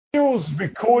Jill's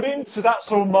recording, so that's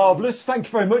all marvellous. Thank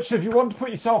you very much. If you want to put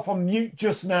yourself on mute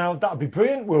just now, that would be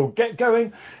brilliant. We'll get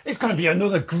going. It's going to be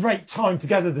another great time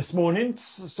together this morning,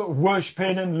 sort of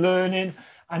worshipping and learning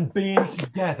and being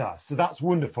together. So that's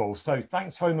wonderful. So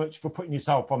thanks very much for putting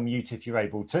yourself on mute if you're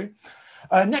able to.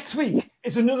 Next week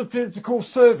is another physical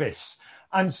service.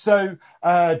 And so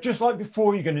just like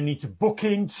before, you're going to need to book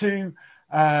into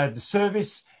the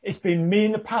service. It's been me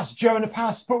in the past, Joe in the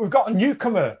past, but we've got a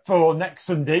newcomer for next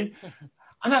Sunday,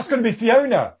 and that's going to be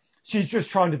Fiona. She's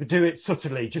just trying to do it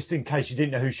subtly, just in case you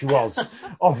didn't know who she was,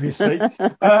 obviously.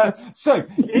 So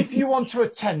if you want to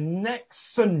attend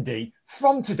next Sunday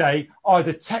from today,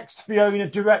 either text Fiona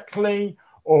directly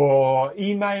or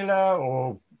email her,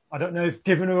 or I don't know if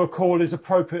giving her a call is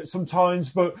appropriate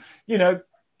sometimes, but, you know,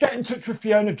 get in touch with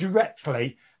Fiona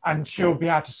directly and she'll be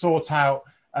able to sort out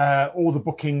all the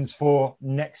bookings for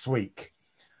next week.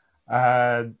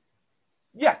 Prayer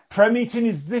meeting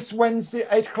is this Wednesday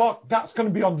at 8 o'clock. That's going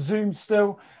to be on Zoom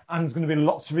still, and there's going to be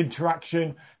lots of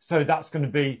interaction. So that's going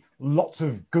to be lots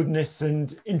of goodness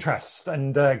and interest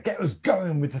and get us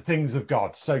going with the things of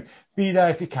God. So be there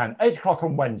if you can. 8 o'clock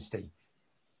on Wednesday.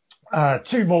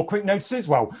 Two more quick notices.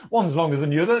 Well, one's longer than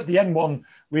the other. The end one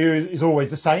is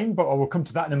always the same, but I will come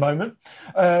to that in a moment.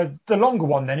 The longer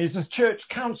one then is the church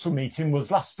council meeting was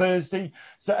last Thursday.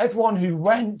 So everyone who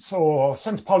went or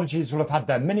sent apologies will have had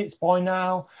their minutes by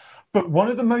now. But one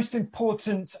of the most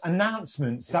important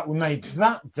announcements that were made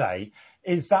that day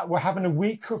is that we're having a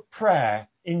week of prayer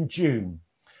in June,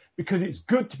 because it's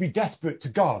good to be desperate to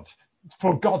God,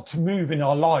 for God to move in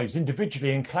our lives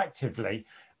individually and collectively.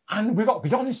 And we've got to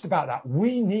be honest about that.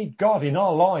 We need God in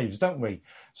our lives, don't we?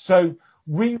 So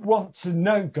we want to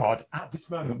know God at this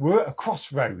moment. We're at a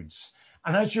crossroads.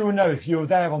 And as you'll know, if you're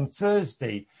there on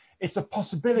Thursday, it's a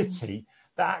possibility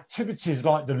that activities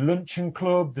like the Luncheon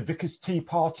Club, the Vicar's Tea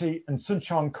Party and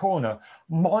Sunshine Corner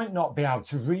might not be able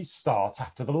to restart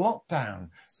after the lockdown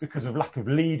because of lack of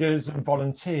leaders and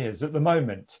volunteers at the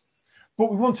moment.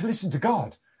 But we want to listen to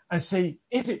God and see,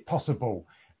 is it possible?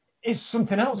 Is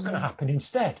something else going to happen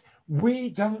instead? We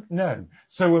don't know.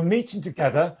 So we're meeting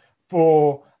together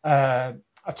for a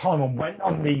time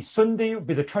on the Sunday. It'll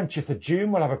be the 20th of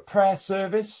June. We'll have a prayer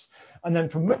service. And then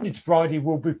from Monday to Friday,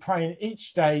 we'll be praying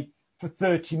each day for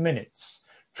 30 minutes.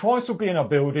 Twice will be in our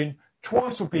building.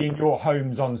 Twice will be in your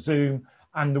homes on Zoom.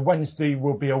 And the Wednesday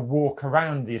will be a walk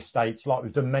around the estates like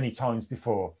we've done many times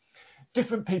before.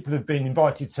 Different people have been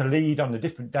invited to lead on the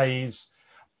different days.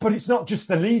 But it's not just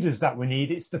the leaders that we need,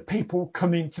 it's the people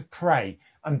coming to pray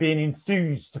and being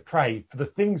enthused to pray for the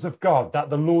things of God,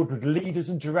 that the Lord would lead us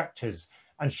and direct us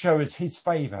and show us his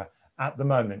favour at the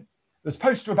moment. There's a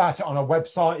poster about it on our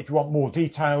website if you want more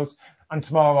details, and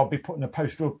tomorrow I'll be putting a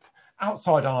poster up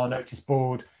outside on our notice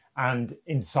board and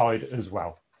inside as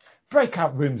well.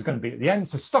 Breakout rooms are going to be at the end,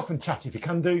 so stop and chat if you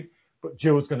can do, but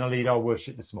Jill's going to lead our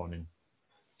worship this morning.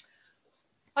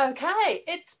 Okay,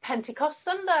 it's Pentecost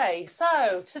Sunday.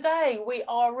 So today we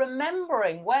are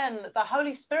remembering when the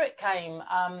Holy Spirit came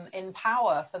in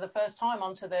power for the first time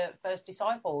onto the first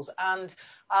disciples. And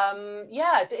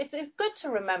it's good to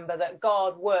remember that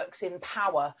God works in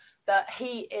power, that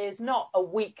he is not a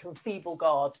weak and feeble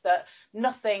God, that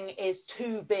nothing is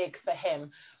too big for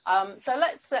him. So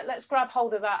let's grab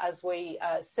hold of that as we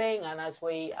sing and as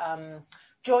we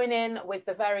join in with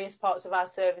the various parts of our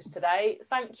service today.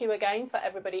 Thank you again for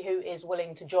everybody who is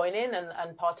willing to join in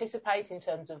and participate in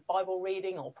terms of Bible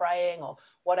reading or praying or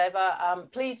whatever.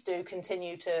 Please do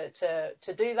continue to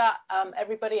do that,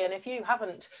 everybody. And if you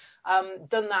haven't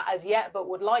done that as yet but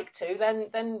would like to,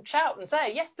 then shout and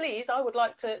say, yes, please, I would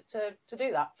like to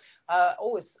do that.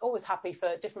 Always happy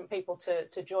for different people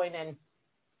to join in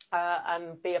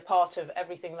and be a part of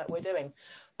everything that we're doing.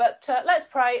 But let's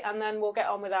pray and then we'll get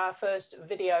on with our first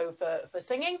video for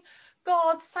singing.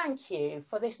 God, thank you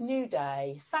for this new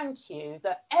day. Thank you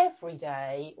that every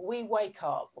day we wake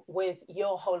up with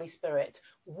your Holy Spirit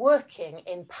working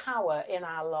in power in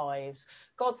our lives.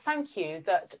 God, thank you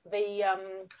that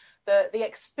the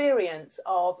experience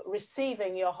of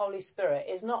receiving your Holy Spirit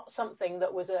is not something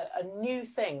that was a new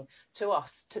thing to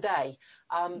us today,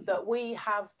 that we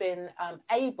have been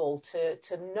able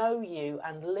to know you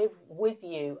and live with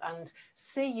you and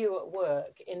see you at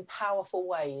work in powerful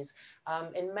ways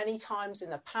in many times in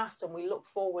the past, and we look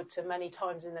forward to many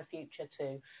times in the future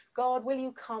too. God, will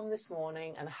you come this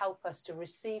morning and help us to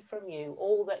receive from you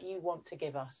all that you want to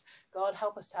give us? God,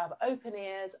 help us to have open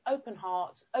ears, open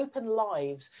hearts, open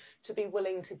lives, to be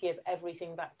willing to give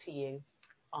everything back to you.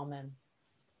 Amen.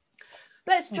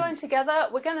 let's join together.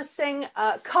 We're going to sing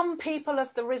Come People of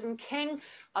the Risen King.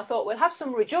 I thought we'll have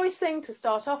some rejoicing to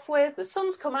start off with. The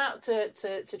sun's come out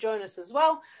to join us as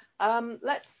well.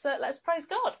 Let's praise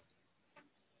God.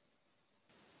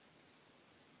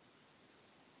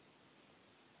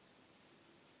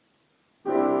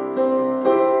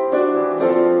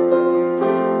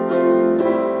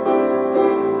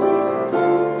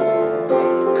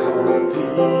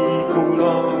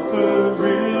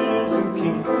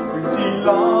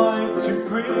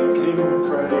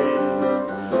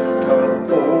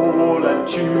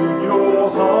 Tune your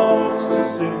hearts to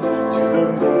sing to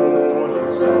the morning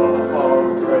star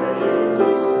of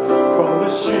praise. From the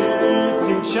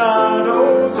shifting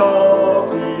shadows of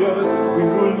the earth, we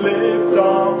will lift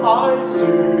our eyes to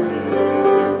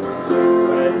Him.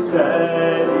 Where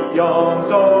steady arms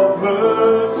of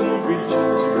mercy reach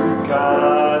to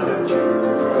gather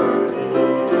children in.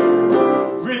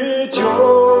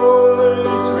 Rejoice,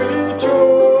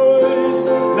 rejoice,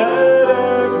 let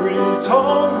every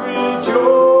tongue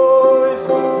rejoice,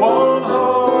 one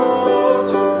heart,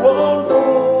 one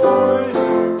voice,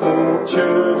 O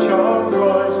Church of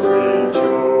Christ, rejoice.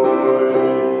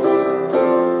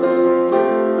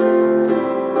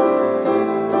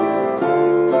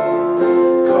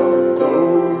 Come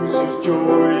those whose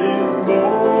joy is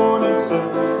morning sun,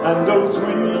 and those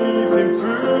weeping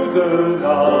through the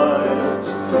night.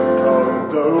 Come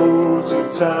those who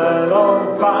tell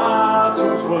of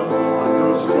battles won, and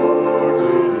those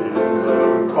struggling in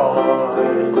the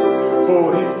fight. For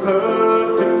His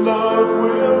perfect love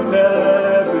will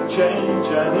never change,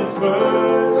 and His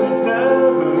mercies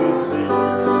never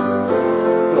cease.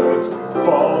 But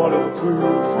follow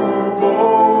through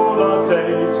all our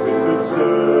days with the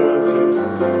certainty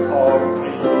of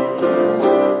peace.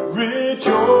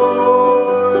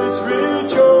 Rejoice,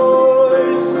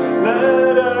 rejoice,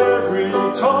 let every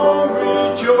tongue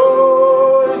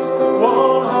rejoice,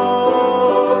 one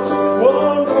heart,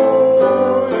 one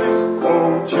voice, O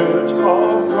Church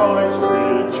of Christ,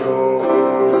 rejoice.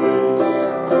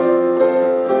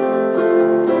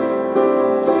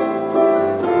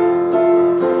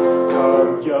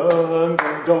 Come young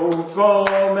and old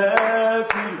from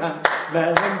every land,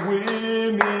 men and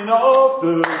women of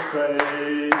the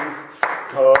faith.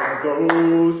 Come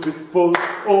those with full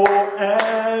or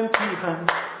empty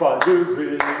hands, find the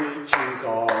riches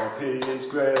of His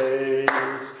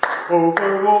grace.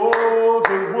 Over all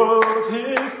the world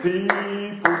His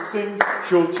people sing,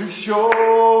 shore to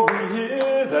shore we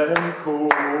hear them call.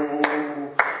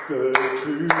 The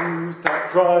truth that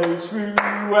cries through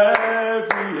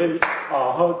every age,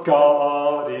 our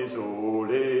God is all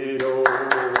in all.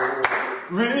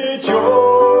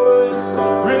 Rejoice,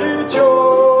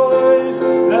 rejoice,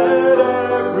 let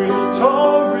every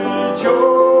tongue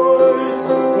rejoice,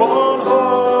 one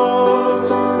heart,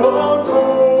 one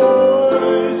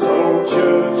voice, O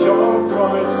Church of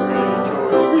Christ,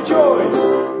 rejoice,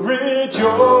 rejoice,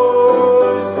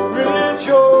 rejoice,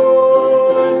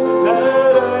 rejoice,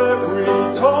 let every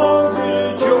tongue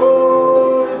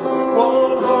rejoice,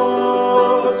 one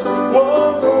heart,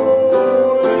 one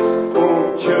voice,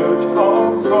 O Church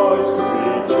of Christ,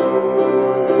 rejoice.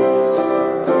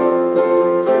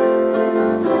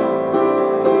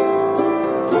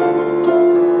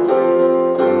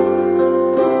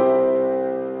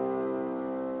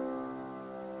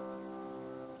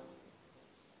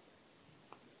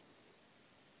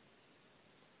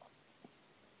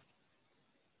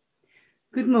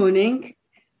 Good morning.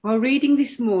 Our reading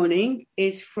this morning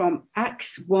is from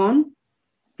Acts 1,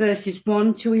 verses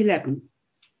 1 to 11.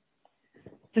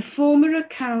 The former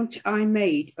account I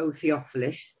made, O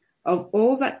Theophilus, of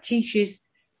all that Jesus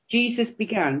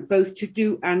began both to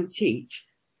do and teach,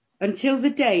 until the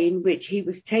day in which he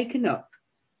was taken up,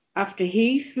 after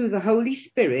he, through the Holy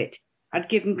Spirit, had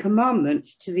given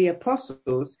commandments to the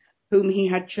apostles whom he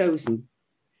had chosen,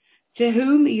 to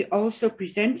whom he also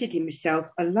presented himself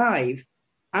alive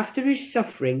after his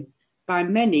suffering by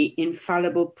many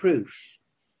infallible proofs,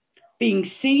 being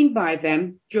seen by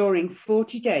them during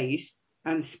 40 days,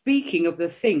 and speaking of the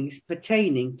things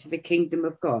pertaining to the kingdom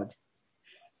of God.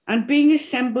 And being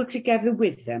assembled together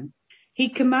with them, he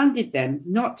commanded them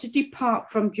not to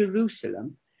depart from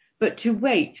Jerusalem, but to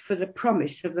wait for the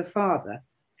promise of the Father,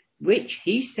 which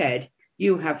he said,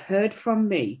 you have heard from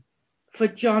me. For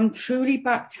John truly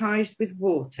baptized with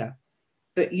water,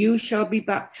 but you shall be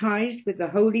baptized with the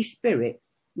Holy Spirit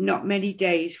not many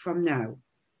days from now.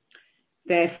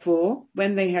 Therefore,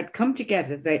 when they had come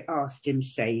together, they asked him,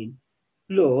 saying,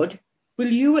 Lord, will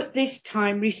you at this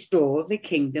time restore the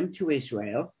kingdom to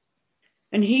Israel?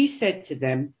 And he said to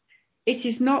them, it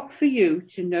is not for you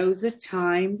to know the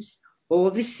times or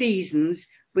the seasons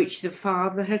which the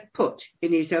Father has put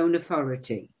in his own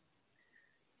authority.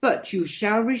 But you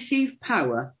shall receive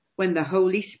power when the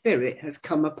Holy Spirit has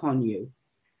come upon you,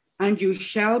 and you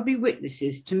shall be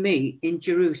witnesses to me in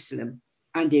Jerusalem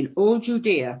and in all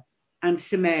Judea and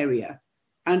Samaria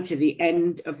and to the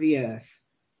end of the earth.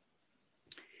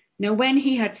 Now when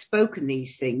he had spoken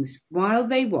these things, while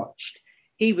they watched,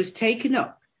 he was taken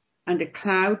up, and a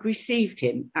cloud received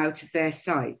him out of their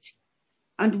sight.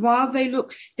 And while they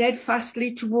looked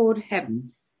steadfastly toward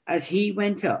heaven as he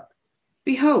went up,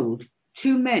 behold,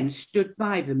 2 men stood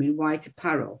by them in white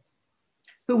apparel,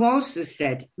 who also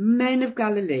said, Men of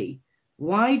Galilee,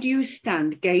 why do you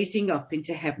stand gazing up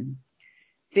into heaven?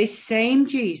 This same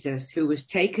Jesus who was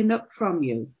taken up from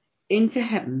you into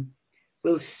heaven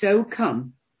will so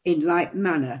come in like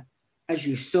manner as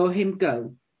you saw him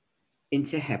go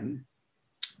into heaven.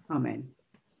 Amen.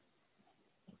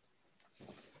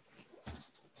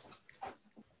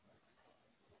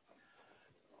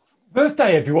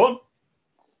 Birthday, everyone.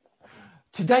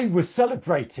 Today we're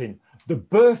celebrating the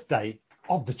birthday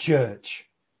of the church.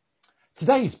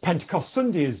 Today's Pentecost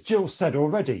Sunday, as Jill said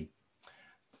already.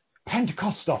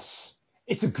 Pentecostos,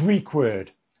 it's a Greek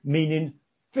word meaning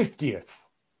 50th.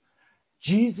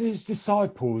 Jesus'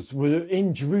 disciples were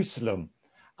in Jerusalem,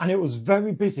 and it was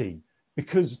very busy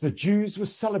because the Jews were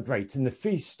celebrating the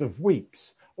Feast of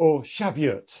Weeks, or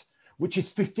Shavuot, which is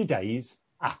 50 days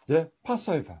after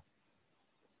Passover.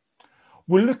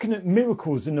 We're looking at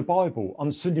miracles in the Bible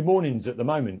on Sunday mornings at the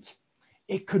moment.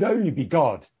 It could only be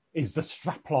God is the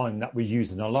strapline that we're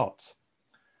using a lot.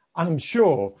 And I'm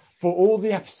sure for all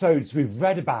the episodes we've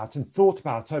read about and thought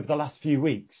about over the last few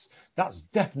weeks, that's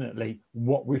definitely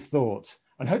what we've thought.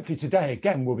 And hopefully today,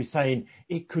 again, we'll be saying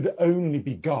it could only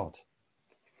be God.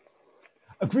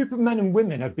 A group of men and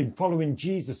women had been following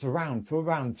Jesus around for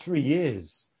around 3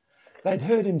 years. They'd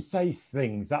heard him say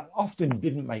things that often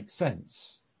didn't make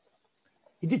sense.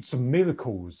 He did some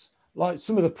miracles, like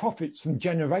some of the prophets from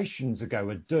generations ago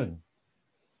had done.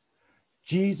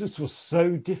 Jesus was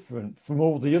so different from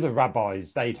all the other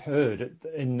rabbis they'd heard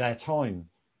in their time.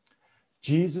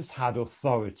 Jesus had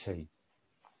authority.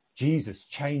 Jesus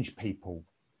changed people,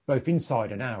 both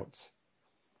inside and out.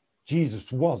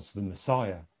 Jesus was the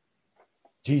Messiah.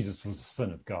 Jesus was the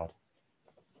Son of God.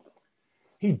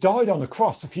 He died on the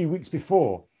cross a few weeks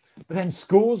before, but then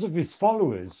scores of his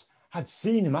followers had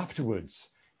seen him afterwards.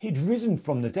 He'd risen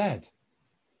from the dead.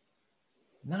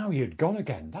 Now he had gone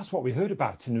again. That's what we heard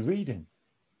about in the reading.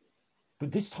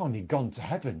 But this time he'd gone to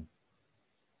heaven.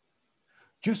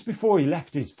 Just before he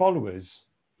left his followers,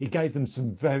 he gave them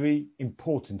some very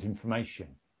important information.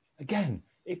 Again,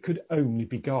 it could only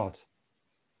be God.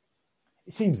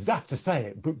 It seems daft to say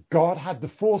it, but God had the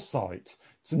foresight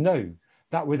to know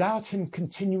that without him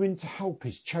continuing to help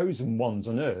his chosen ones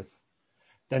on earth,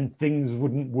 then things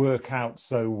wouldn't work out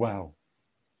so well.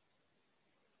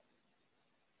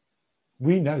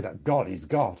 We know that God is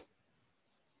God.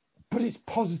 But it's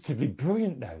positively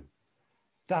brilliant, though,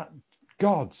 that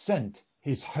God sent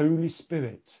his Holy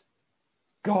Spirit.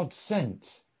 God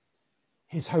sent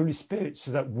his Holy Spirit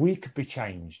so that we could be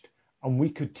changed and we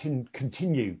could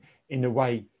continue in the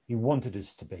way he wanted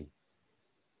us to be.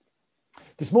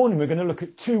 This morning we're going to look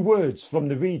at 2 words from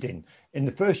the reading in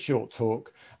the first short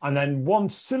talk, and then 1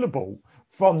 syllable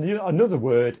from another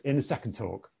word in the second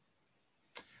talk.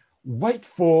 Wait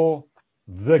for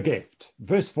the gift.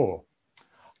 Verse 4.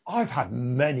 I've had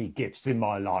many gifts in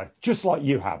my life, just like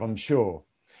you have, I'm sure.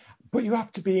 But you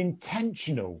have to be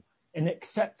intentional in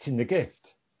accepting the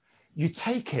gift. You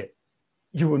take it,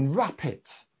 you unwrap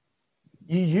it,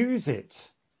 you use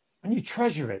it, and you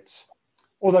treasure it.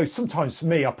 Although sometimes for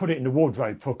me, I put it in the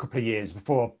wardrobe for a couple of years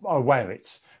before I wear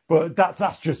it. But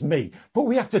that's just me. But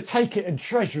we have to take it and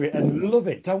treasure it and love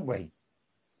it, don't we?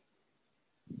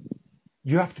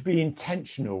 You have to be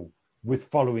intentional with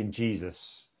following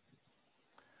Jesus.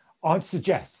 I'd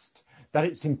suggest that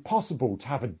it's impossible to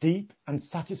have a deep and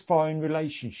satisfying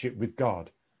relationship with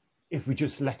God if we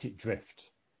just let it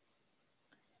drift.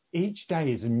 Each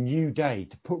day is a new day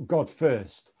to put God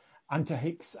first and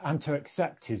to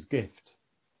accept his gift.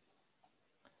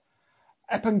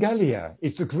 Epangelia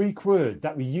is the Greek word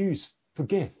that we use for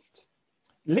gift.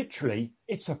 Literally,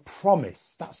 it's a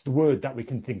promise. That's the word that we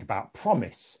can think about,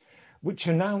 promise, which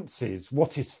announces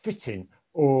what is fitting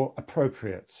or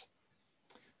appropriate.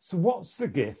 So what's the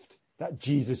gift that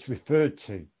Jesus referred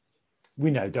to? We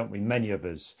know, don't we, many of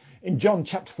us. In John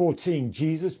chapter 14,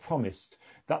 Jesus promised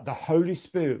that the Holy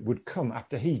Spirit would come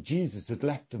after he, Jesus, had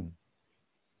left them.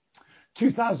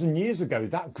 2,000 years ago,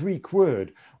 that Greek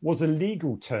word was a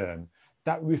legal term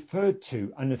that referred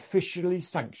to an officially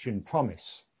sanctioned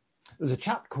promise. There's a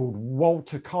chap called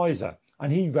Walter Kaiser,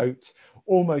 and he wrote,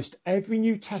 almost every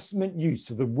New Testament use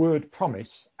of the word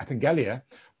promise, epangelia,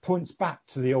 points back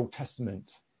to the Old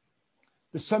Testament.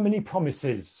 There's so many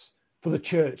promises for the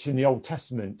church in the Old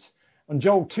Testament, and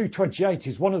Joel 2:28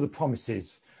 is one of the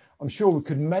promises. I'm sure we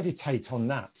could meditate on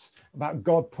that, about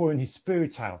God pouring his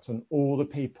Spirit out on all the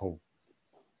people.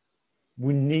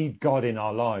 We need God in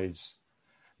our lives.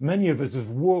 Many of us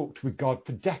have walked with God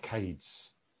for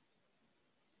decades.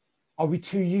 Are we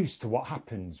too used to what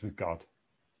happens with God?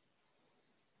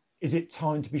 Is it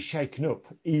time to be shaken up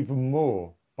even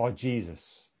more by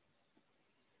Jesus?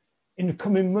 In the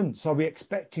coming months, are we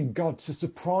expecting God to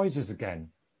surprise us again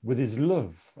with his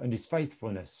love and his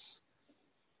faithfulness?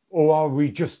 Or are we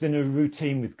just in a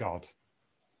routine with God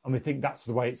and we think that's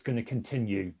the way it's going to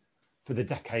continue for the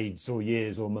decades or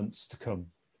years or months to come?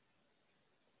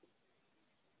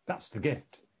 That's the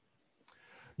gift.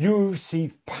 You will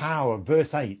receive power,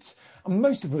 verse 8. And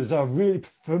most of us are really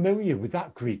familiar with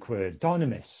that Greek word,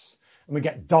 dynamis. And we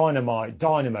get dynamite,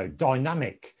 dynamo,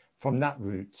 dynamic from that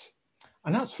root.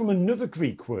 And that's from another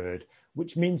Greek word,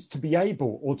 which means to be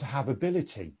able or to have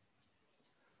ability.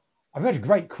 I read a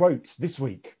great quote this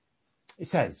week. It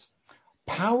says,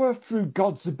 power through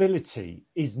God's ability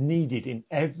is needed in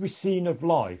every scene of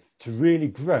life to really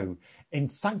grow in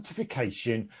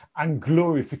sanctification and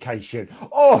glorification.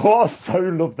 Oh, I so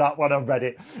love that when I read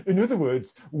it. In other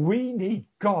words, we need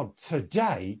God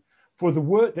today for the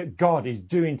work that God is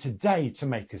doing today to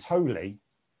make us holy,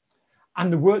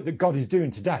 and the work that God is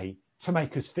doing today to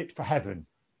make us fit for heaven.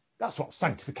 That's what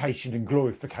sanctification and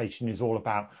glorification is all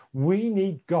about. We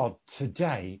need God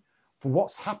today for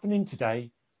what's happening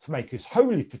today to make us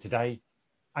holy for today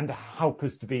and to help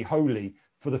us to be holy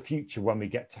for the future when we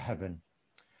get to heaven.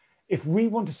 If we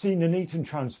want to see Nuneaton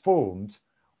transformed,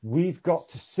 we've got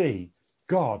to see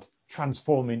God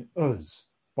transforming us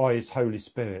by his Holy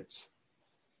Spirit.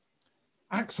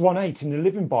 Acts 1:8 in the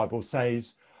Living Bible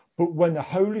says, but when the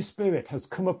Holy Spirit has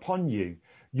come upon you,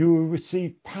 you will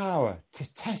receive power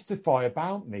to testify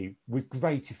about me with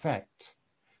great effect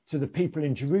to the people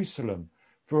in Jerusalem,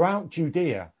 throughout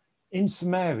Judea, in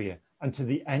Samaria, and to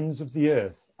the ends of the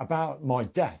earth about my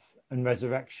death and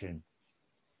resurrection.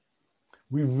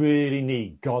 We really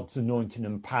need God's anointing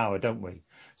and power, don't we?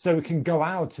 So we can go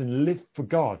out and live for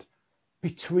God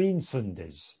between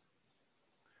Sundays.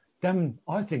 Then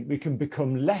I think we can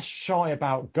become less shy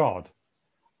about God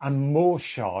and more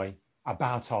shy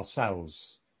about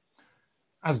ourselves.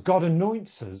 As God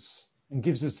anoints us and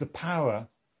gives us the power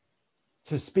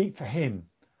to speak for him,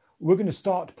 we're going to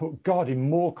start to put God in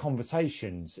more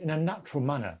conversations in a natural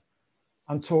manner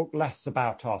and talk less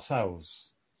about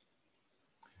ourselves.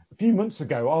 A few months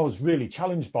ago, I was really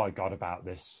challenged by God about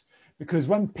this, because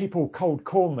when people cold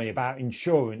call me about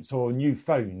insurance or new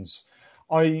phones,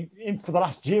 for the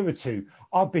last year or two,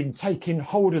 I've been taking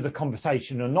hold of the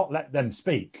conversation and not let them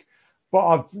speak. But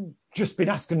I've just been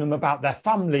asking them about their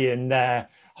family and their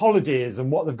holidays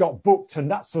and what they've got booked and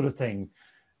that sort of thing.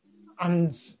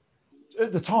 And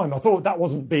at the time, I thought that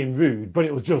wasn't being rude, but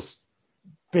it was just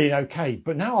being okay.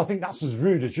 But now I think that's as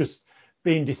rude as just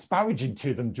being disparaging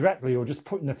to them directly or just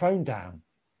putting the phone down.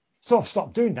 So I've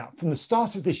stopped doing that. From the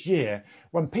start of this year,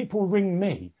 when people ring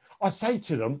me, I say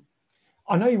to them,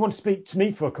 I know you want to speak to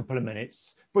me for a couple of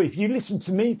minutes, but if you listen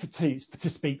to me to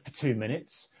speak for 2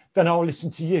 minutes, then I'll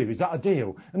listen to you. Is that a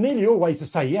deal? And nearly always I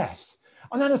say yes.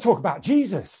 And then I talk about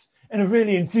Jesus in a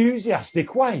really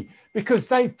enthusiastic way, because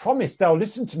they've promised they'll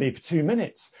listen to me for 2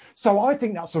 minutes. So I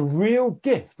think that's a real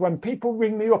gift. When people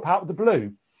ring me up out of the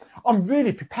blue, I'm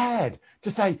really prepared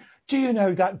to say, do you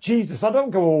know that Jesus? I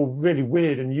don't go all really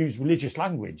weird and use religious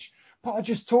language, but I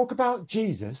just talk about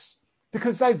Jesus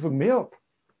because they've rung me up.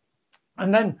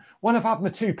 And then when I've had my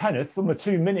 2 penneth for my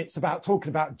 2 minutes about talking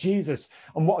about Jesus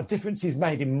and what a difference he's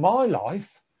made in my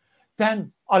life,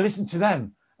 then I listen to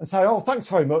them and say, oh, thanks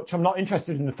very much. I'm not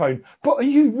interested in the phone. But are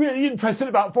you really interested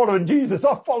about following Jesus?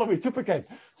 I'll follow it up again.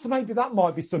 So maybe that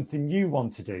might be something you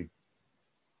want to do.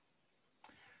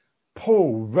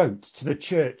 Paul wrote to the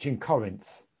church in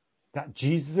Corinth that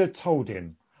Jesus had told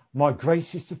him, my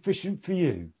grace is sufficient for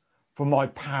you, for my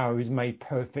power is made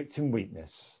perfect in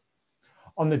weakness.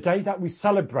 On the day that we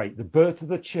celebrate the birth of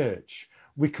the church,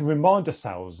 we can remind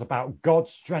ourselves about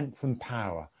God's strength and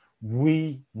power.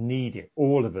 We need it,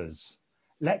 all of us.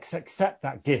 Let's accept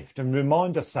that gift and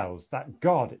remind ourselves that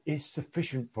God is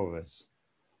sufficient for us,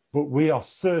 but we are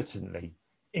certainly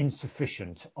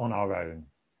insufficient on our own.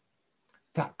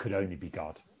 That could only be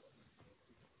God.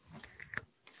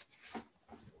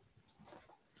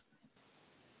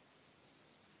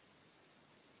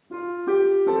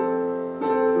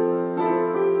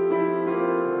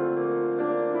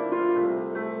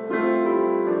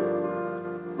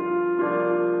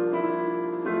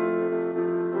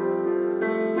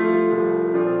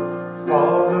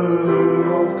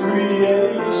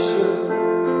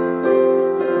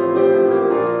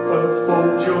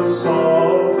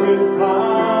 sovereign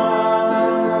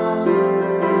plan.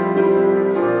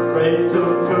 Raise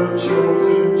up a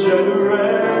chosen generation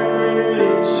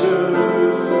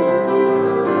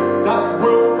that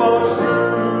will march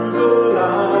through the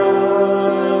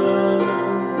land.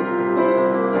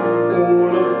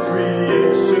 All of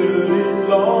creation is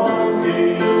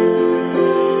longing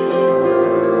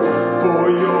for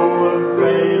your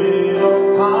unveiling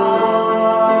of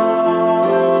power.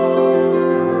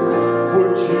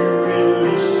 Would you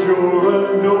release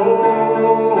your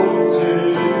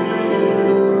anointing?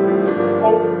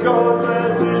 Oh God,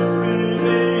 let this be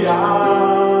the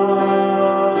hour.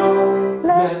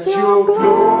 Let your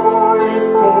glory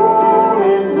fall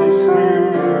in this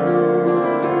room.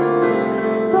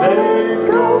 Let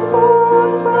it go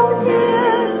forth from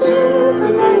here to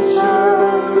the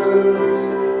nations.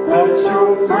 Let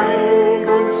your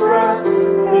fragrance rest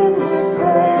in this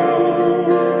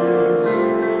place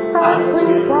as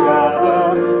we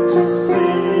gather to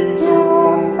seek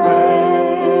your face.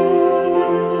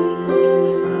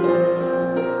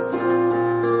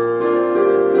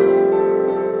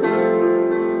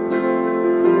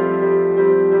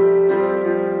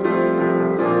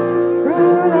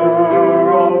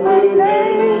 Ruler of the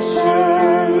nations,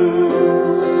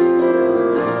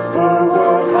 the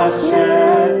world has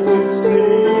yet to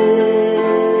see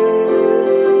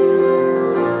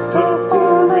the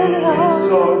full release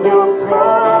of your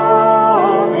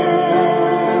promise,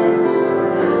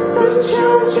 the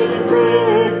church in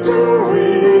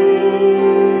victory.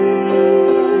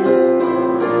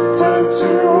 Turn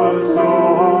to us,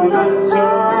 Lord, and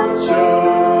touch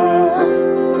us.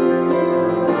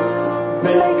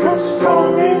 Make us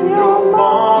strong in your might.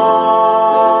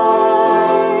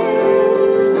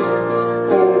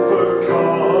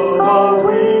 Overcome our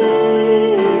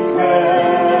weakness,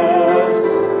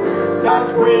 that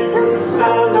we could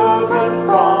stand up and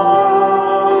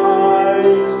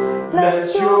fight.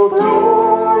 Let your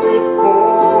glory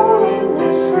fall in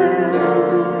this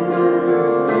room.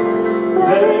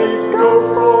 Let it go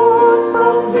forth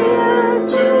from here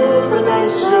to the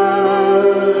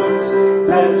nations.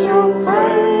 Let your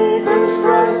fragrance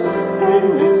rest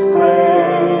in this place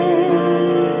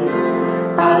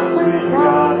as we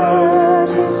gather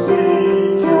to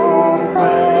seek your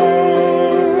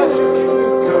face. Let your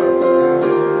kingdom come.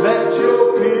 Let your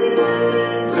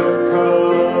kingdom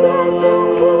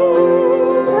come.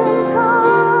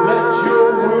 Let your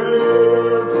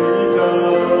will be done.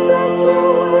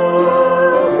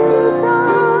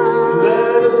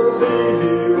 Let us see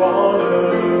here on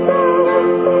earth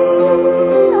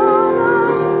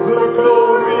the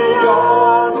glory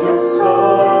of your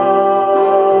Son.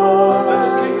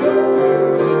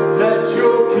 Let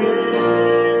your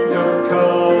kingdom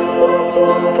come.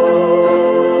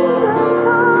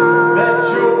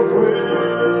 Let your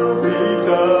will be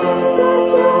done.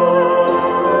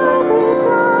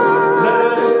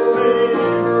 Let us see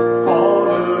on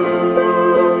earth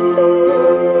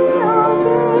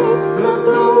the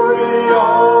glory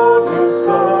of your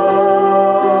Son.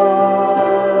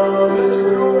 Let your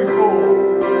glory fall.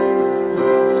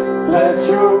 Let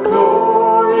your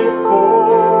glory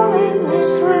fall in this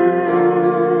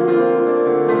room.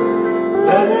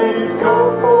 Let it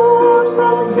go forth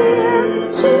from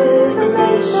here to the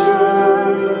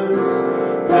nations.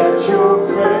 Let your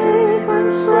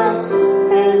fragrance rest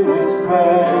in this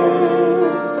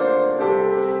place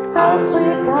as we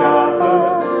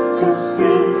gather to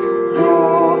seek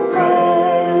your face.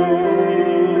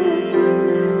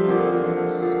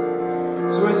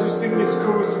 So as we sing this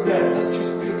chorus again, let's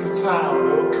just pick a town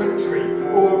or a country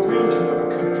or a region of a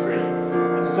country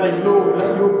and say, Lord,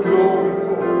 let your glory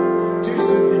fall. Do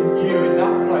something new in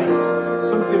that place.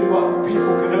 Something what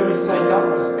people can only say that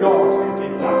was God who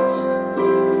did that.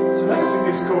 So let's sing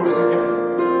this chorus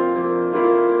again.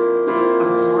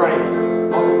 And pray.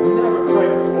 Like we've never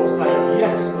prayed before, saying,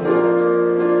 yes,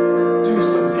 Lord, do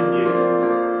something new.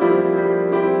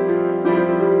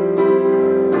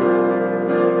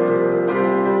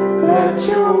 Let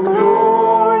your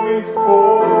glory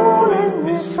fall in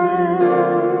this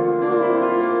room.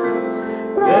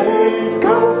 Let it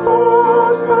go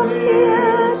forth from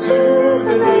here to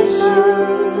the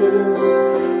nations.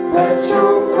 Let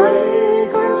your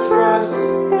fragrance rest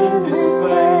in this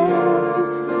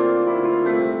place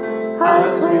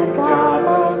as we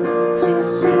gather to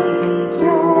seek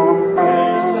your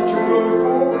face. Let your glory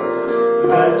fall.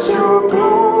 Let your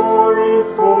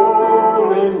glory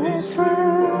fall in this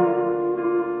room.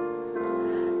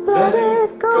 Let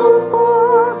it go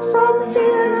forth from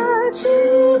here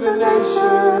to the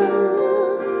nations.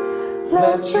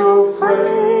 Let your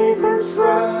fragrance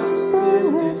rest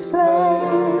in this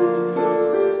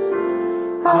place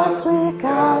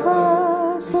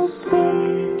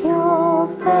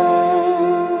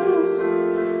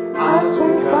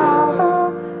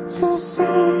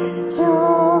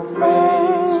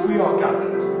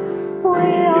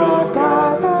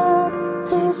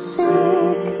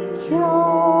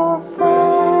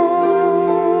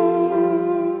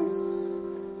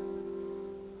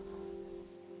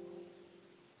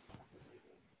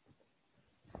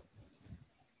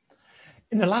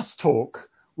In the last talk,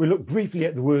 we looked briefly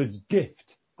at the words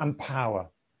gift and power.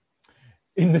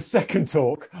 In the second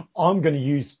talk, I'm going to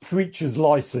use preacher's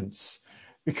license,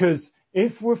 because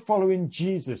if we're following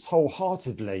Jesus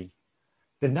wholeheartedly,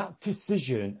 then that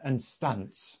decision and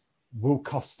stance will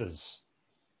cost us.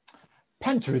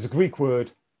 Penta is a Greek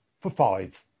word for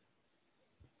 5.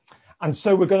 And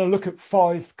so we're going to look at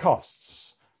 5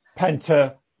 costs.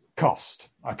 Penta, cost.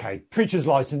 Okay, preacher's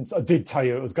license, I did tell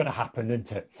you it was going to happen,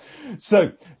 didn't it?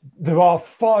 So there are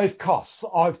 5 costs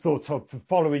I've thought of for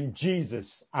following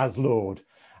Jesus as Lord.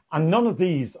 And none of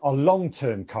these are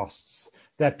long-term costs.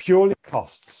 They're purely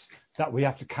costs that we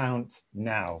have to count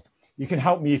now. You can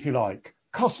help me if you like.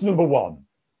 Cost number 1.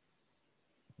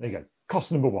 There you go.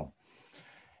 Cost number 1.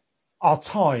 Our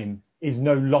time is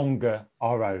no longer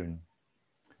our own.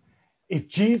 If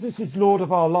Jesus is Lord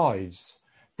of our lives,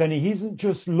 then he isn't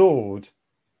just Lord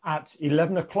at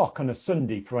 11 o'clock on a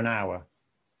Sunday for an hour.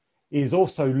 He is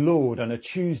also Lord on a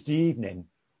Tuesday evening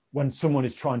when someone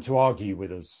is trying to argue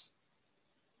with us.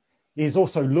 He is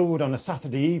also Lord on a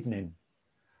Saturday evening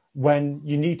when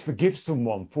you need to forgive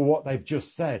someone for what they've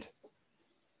just said,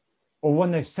 or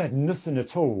when they've said nothing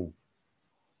at all,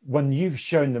 when you've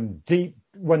shown them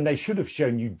when they should have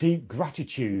shown you deep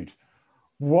gratitude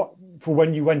for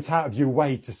when you went out of your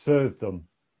way to serve them.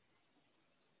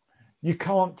 You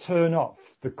can't turn off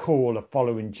the call of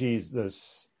following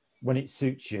Jesus when it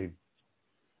suits you.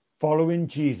 Following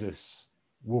Jesus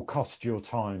will cost your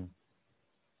time.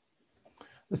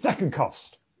 The second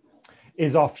cost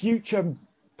is our future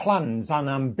plans and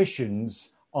ambitions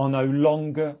are no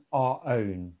longer our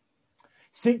own.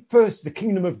 Seek first the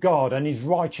kingdom of God and his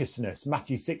righteousness,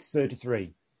 Matthew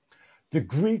 6:33. The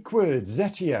Greek word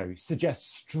zetio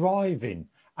suggests striving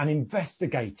and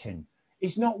investigating.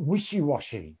 It's not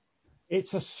wishy-washy.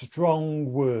 It's a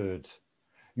strong word.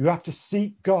 You have to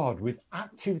seek God with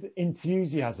active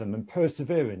enthusiasm and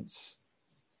perseverance.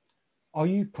 Are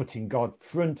you putting God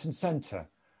front and centre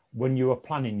when you are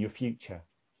planning your future?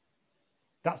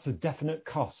 That's a definite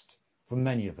cost for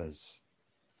many of us.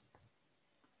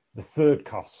 The third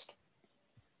cost.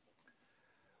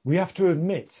 We have to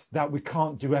admit that we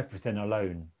can't do everything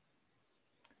alone.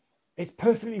 It's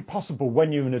perfectly possible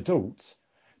when you're an adult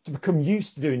to become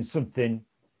used to doing something,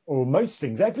 or most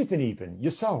things, everything even,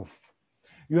 yourself.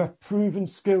 You have proven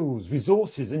skills,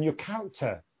 resources, and your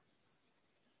character.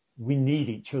 We need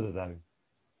each other though.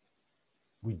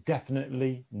 We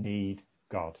definitely need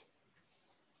God.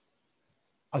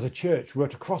 As a church, we're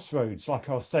at a crossroads, like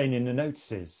I was saying in the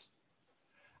notices.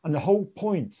 And the whole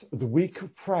point of the week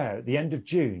of prayer at the end of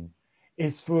June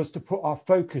is for us to put our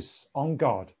focus on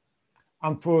God,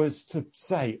 and for us to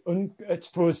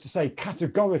say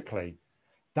categorically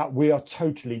that we are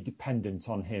totally dependent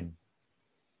on him.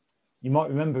 You might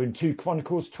remember in 2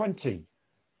 Chronicles 20,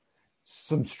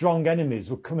 some strong enemies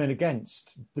were coming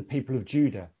against the people of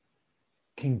Judah.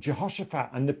 King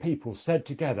Jehoshaphat and the people said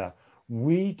together,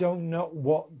 we don't know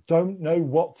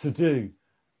what to do,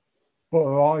 but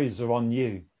our eyes are on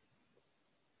you.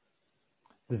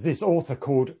 There's this author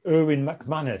called Erwin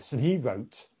McManus, and he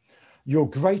wrote, your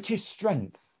greatest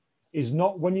strength is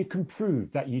not when you can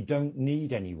prove that you don't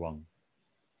need anyone.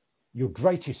 Your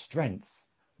greatest strength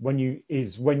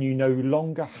is when you no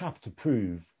longer have to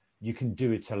prove you can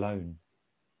do it alone.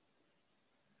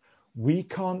 We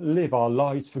can't live our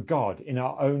lives for God in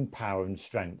our own power and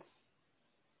strength.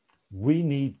 We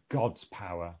need God's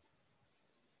power.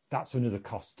 That's another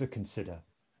cost to consider.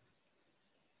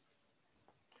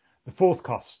 The fourth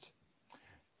cost,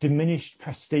 diminished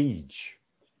prestige.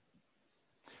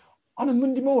 On a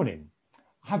Monday morning,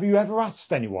 have you ever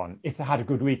asked anyone if they had a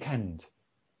good weekend?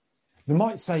 They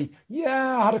might say,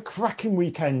 yeah, I had a cracking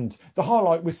weekend. The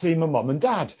highlight was seeing my mum and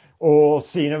dad, or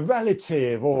seeing a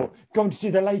relative, or going to see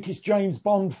the latest James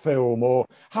Bond film, or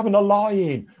having a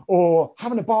lie-in, or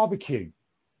having a barbecue.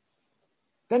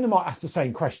 Then they might ask the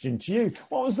same question to you.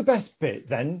 What was the best bit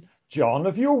then, John,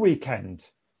 of your weekend?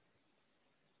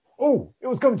 Oh, it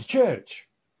was going to church.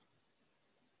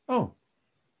 Oh,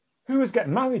 who was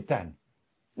getting married then?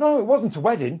 No, it wasn't a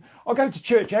wedding. I go to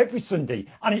church every Sunday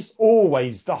and it's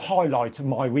always the highlight of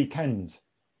my weekend.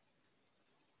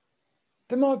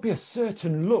 There might be a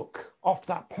certain look off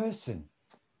that person,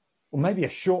 or maybe a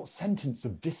short sentence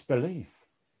of disbelief.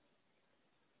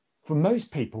 For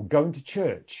most people, going to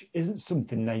church isn't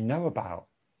something they know about.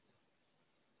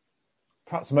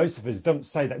 Perhaps most of us don't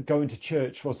say that going to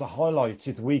church was the highlight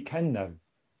of the weekend, though.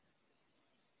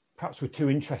 Perhaps we're too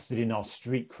interested in our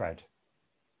street cred.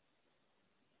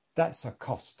 That's a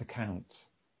cost to count.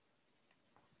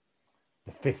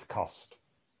 The fifth cost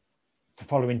to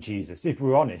following Jesus, if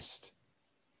we're honest,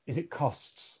 is it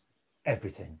costs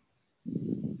everything.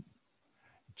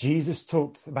 Jesus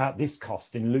talks about this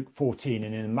cost in Luke 14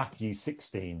 and in Matthew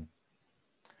 16.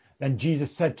 Then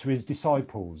Jesus said to his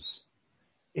disciples,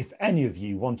 "If any of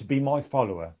you want to be my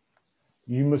follower,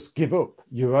 you must give up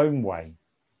your own way,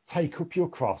 take up your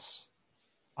cross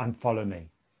and follow me."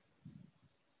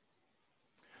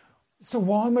 So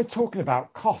why am I talking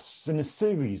about costs in a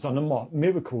series on the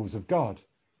miracles of God?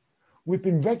 We've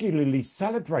been regularly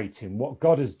celebrating what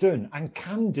God has done and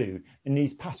can do in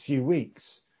these past few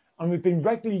weeks. And we've been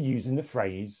regularly using the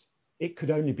phrase, "It could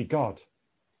only be God."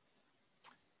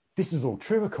 This is all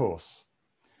true, of course,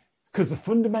 because the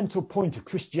fundamental point of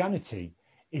Christianity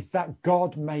is that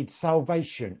God made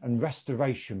salvation and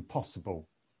restoration possible.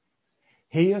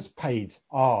 He has paid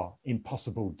our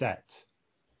impossible debt.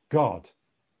 God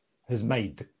has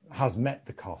met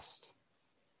the cost.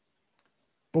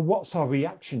 But what's our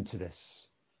reaction to this?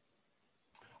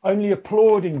 Only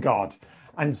applauding God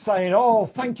and saying, "Oh,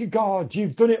 thank you, God,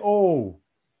 you've done it all."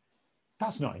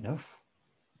 That's not enough.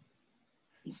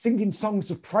 Singing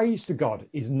songs of praise to God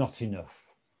is not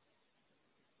enough.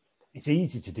 It's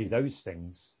easy to do those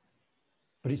things,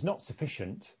 but it's not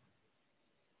sufficient.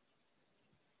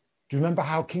 Do you remember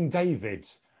how King David,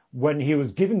 when he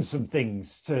was given some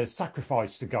things to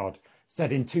sacrifice to God,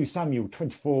 said in 2 Samuel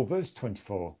 24, verse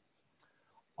 24,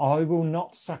 "I will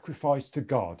not sacrifice to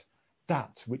God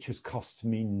that which has cost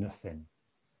me nothing."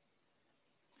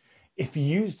 If you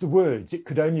use the words, "It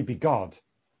could only be God,"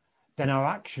 then our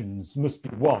actions must be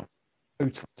one,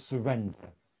 total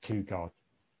surrender to God.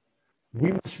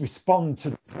 We must respond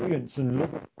to the brilliance and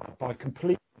love of God by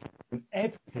completely giving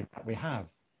everything that we have.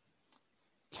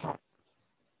 Time,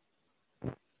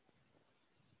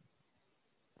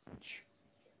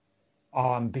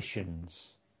 our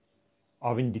ambitions,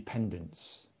 our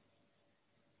independence.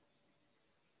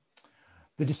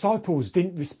 The disciples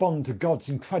didn't respond to God's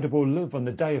incredible love on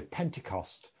the day of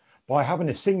Pentecost by having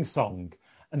a sing-song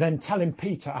and then telling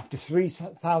Peter after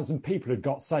 3,000 people had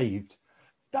got saved,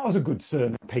 "That was a good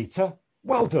sermon, Peter.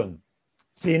 Well done.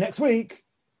 See you next week."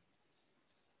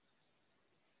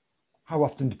 How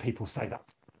often do people say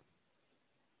that?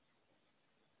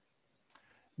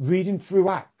 Reading through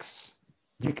Acts,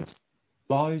 you can see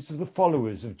the lives of the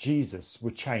followers of Jesus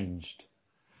were changed.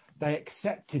 They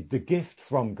accepted the gift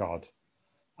from God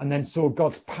and then saw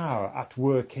God's power at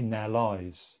work in their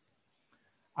lives.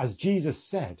 As Jesus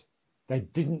said, they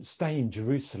didn't stay in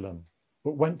Jerusalem,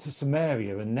 but went to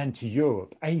Samaria and then to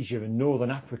Europe, Asia and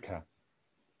Northern Africa.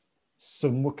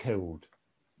 Some were killed.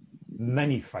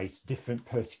 Many faced different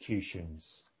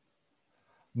persecutions.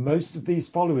 Most of these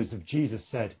followers of Jesus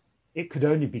said, "It could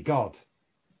only be God."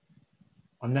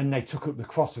 And then they took up the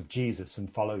cross of Jesus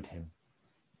and followed him.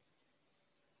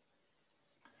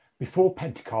 Before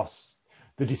Pentecost,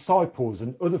 the disciples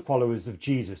and other followers of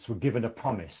Jesus were given a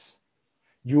promise.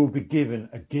 "You will be given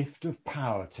a gift of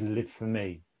power to live for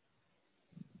me."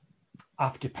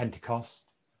 After Pentecost,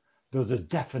 there was a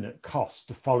definite cost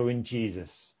to following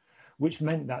Jesus, which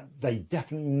meant that they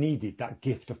definitely needed that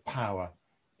gift of power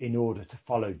in order to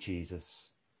follow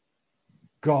Jesus.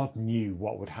 God knew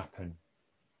what would happen.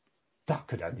 That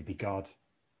could only be God.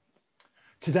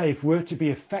 Today, if we're to be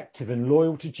effective and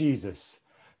loyal to Jesus,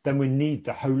 then we need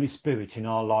the Holy Spirit in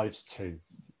our lives too.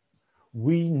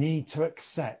 We need to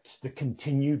accept the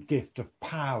continued gift of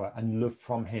power and love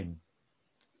from him.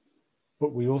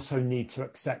 But we also need to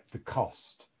accept the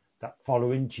cost that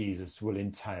following Jesus will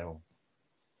entail.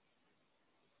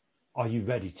 Are you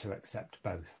ready to accept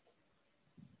both?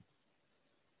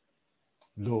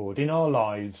 Lord, in our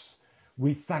lives,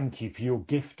 we thank you for your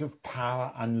gift of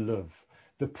power and love,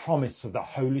 the promise of the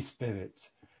Holy Spirit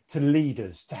to lead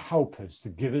us, to help us, to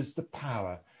give us the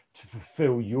power to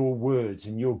fulfill your words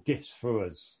and your gifts for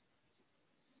us.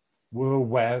 We're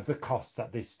aware of the cost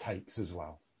that this takes as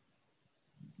well.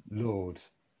 Lord,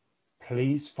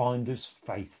 please find us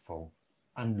faithful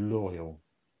and loyal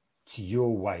to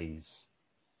your ways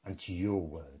and to your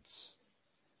words.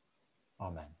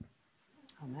 Amen.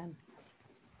 Amen.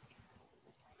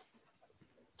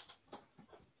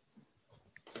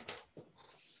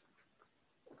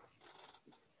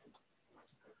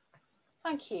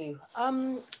 Thank you.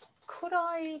 Could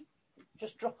I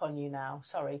just drop on you now?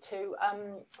 Sorry.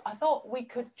 I thought we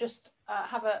could just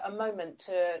have a moment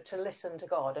to listen to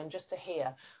God and just to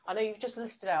hear. I know you've just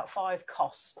listed out 5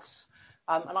 costs,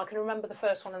 and I can remember the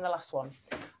first one and the last one.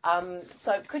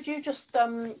 So could you just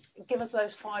give us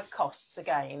those 5 costs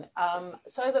again,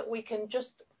 so that we can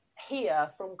just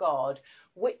hear from God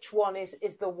which one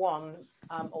is the one,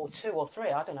 or 2 or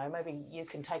 3, I don't know, maybe you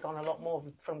can take on a lot more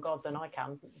from God than I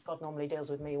can. God normally deals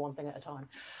with me one thing at a time.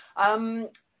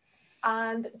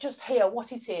 and just hear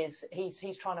what it is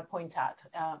he's trying to point at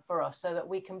for us, so that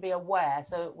we can be aware,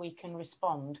 so that we can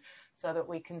respond, so that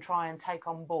we can try and take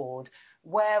on board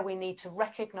where we need to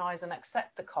recognise and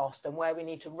accept the cost, and where we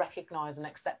need to recognise and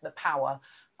accept the power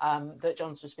that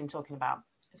John's just been talking about.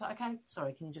 Is that okay?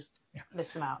 Sorry, can you just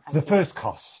list them out? The first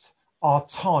cost, our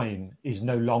time is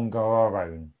no longer our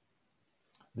own.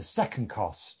 The second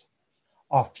cost,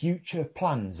 our future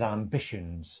plans and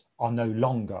ambitions are no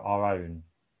longer our own.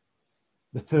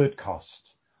 The third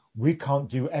cost, we can't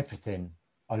do everything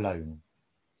alone.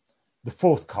 The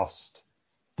fourth cost,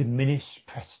 diminished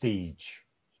prestige.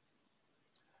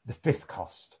 The fifth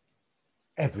cost,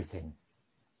 everything.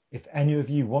 If any of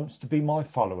you wants to be my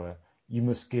follower, you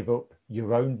must give up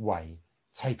your own way,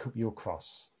 take up your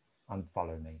cross and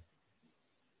follow me.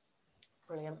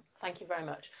 Brilliant. Thank you very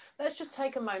much. Let's just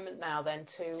take a moment now then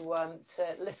to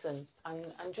listen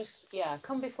and just,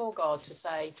 come before God to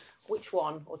say which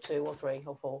one or two or three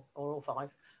or four or all five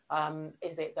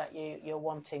is it that you're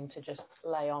wanting to just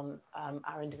lay on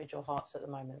our individual hearts at the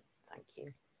moment. Thank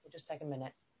you. We'll just take a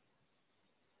minute.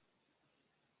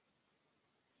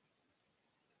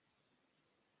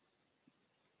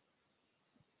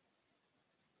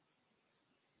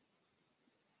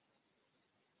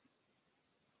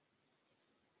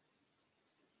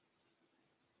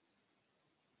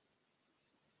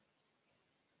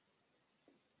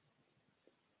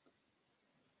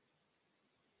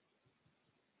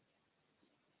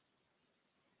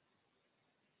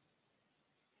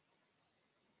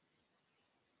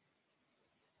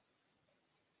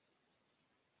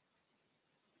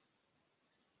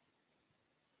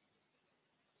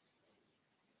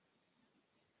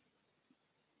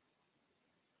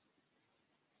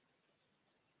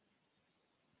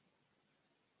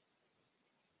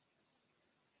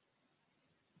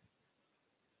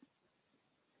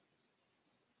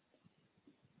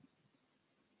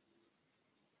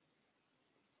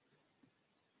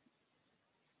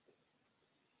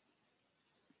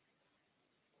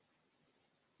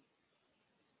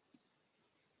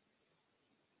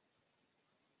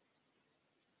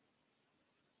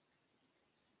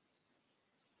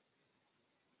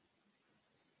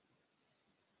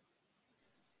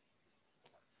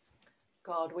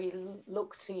 God, we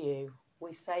look to you.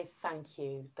 We say thank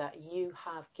you that you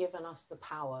have given us the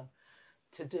power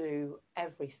to do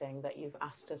everything that you've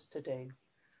asked us to do.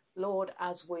 Lord,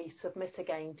 as we submit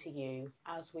again to you,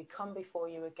 as we come before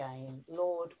you again,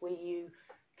 Lord, will you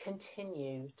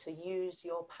continue to use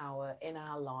your power in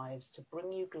our lives to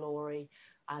bring you glory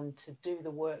and to do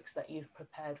the works that you've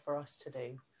prepared for us to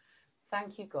do.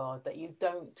 Thank you, God, that you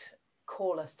don't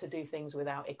call us to do things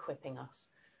without equipping us.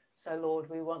 So, Lord,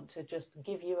 we want to just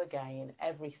give you again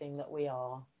everything that we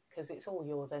are, because it's all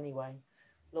yours anyway.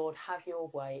 Lord, have your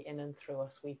way in and through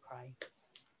us, we pray.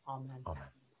 Amen. Amen.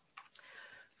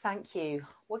 Thank you.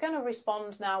 We're going to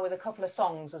respond now with a couple of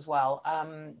songs as well.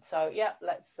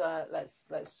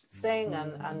 Let's sing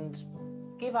and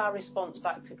give our response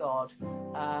back to God.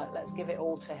 Let's give it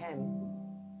all to him.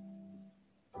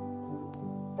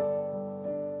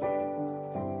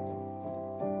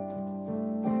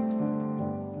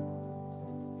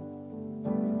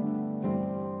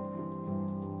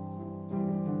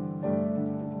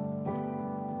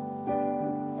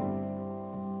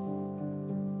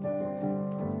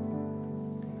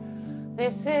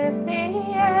 This is the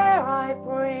air I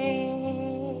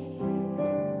breathe.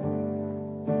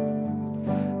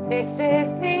 This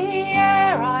is the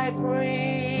air I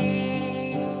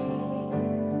breathe.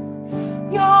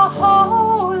 Your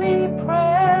holy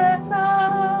presence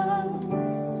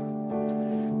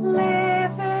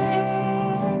living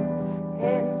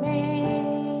in me.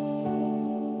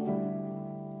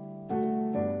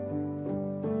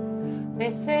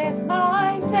 This is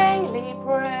my daily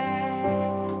bread.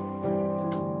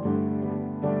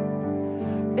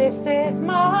 This is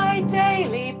my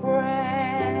daily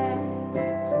bread,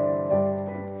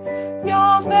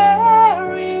 your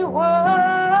very word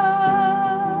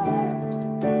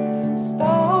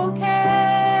spoken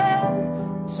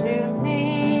to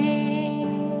me,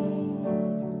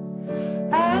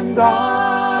 and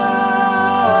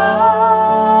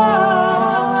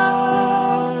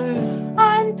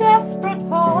I'm desperate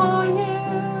for you.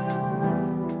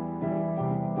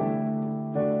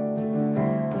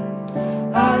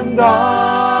 And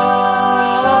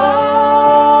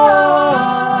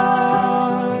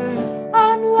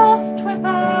I'm lost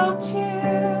without you.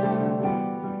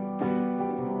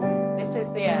 This is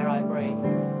the air I breathe.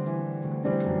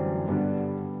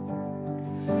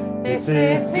 This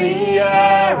is the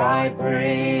air I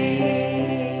breathe.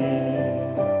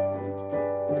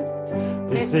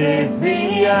 This is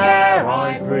the air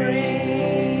I breathe.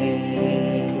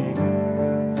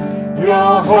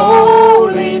 your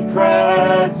holy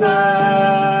presence,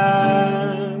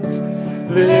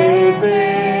 living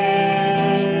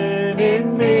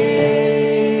in me.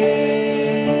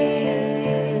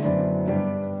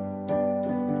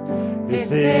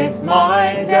 This is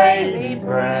my daily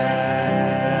bread.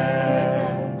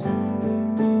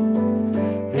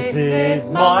 This is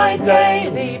my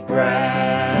daily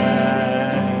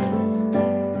bread.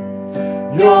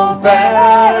 Your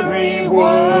very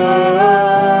word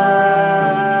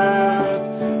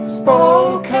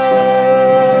spoken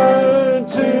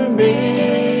to me,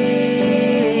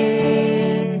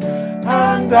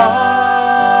 and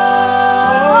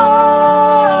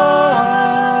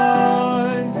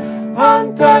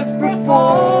I'm desperate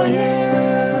for you,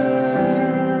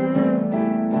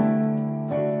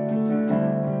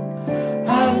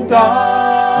 and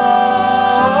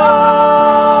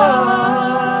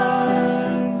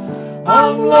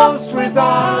I'm lost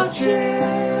without you,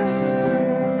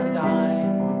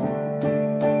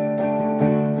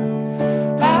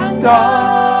 and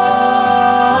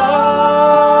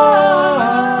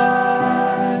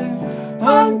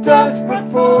I'm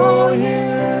desperate for you,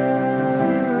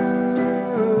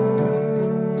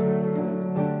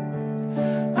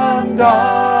 and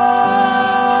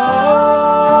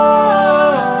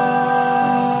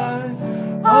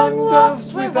I'm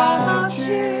lost without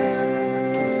you.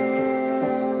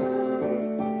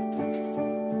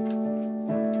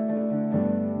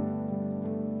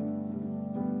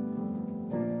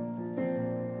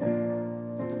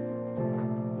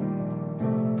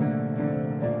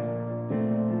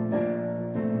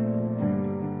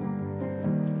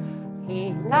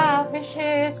 He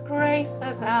lavishes grace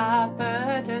as our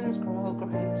burdens grow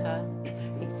greater.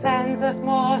 He sends us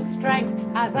more strength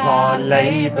as our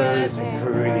labours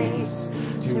increase.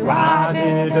 To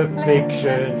added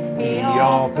affliction, He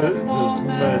offers us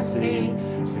mercy.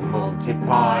 To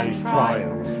multiplied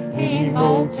trials, He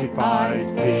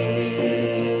multiplies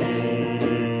peace.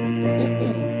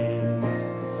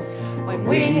 When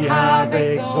we have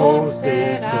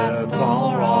exhausted our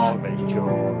store of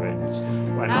endurance,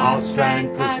 When our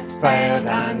strength has failed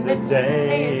and the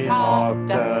day is half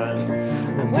done,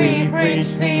 when we've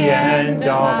reached the end of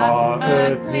our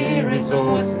earthly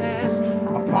resources,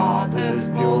 our Father's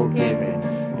pure giving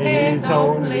is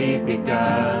only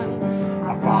begun.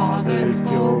 Our Father's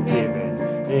pure giving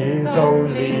is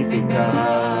only begun.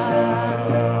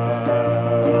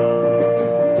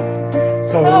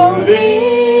 So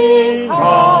lean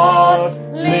hard,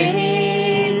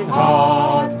 lean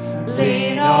hard,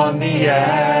 lean on the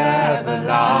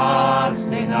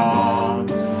everlasting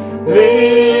arms.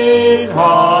 Lean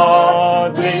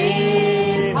hard,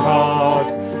 lean hard,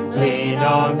 lean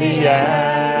on the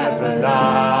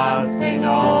everlasting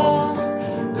arms.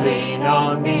 Lean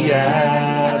on the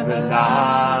everlasting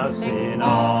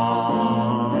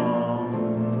arms.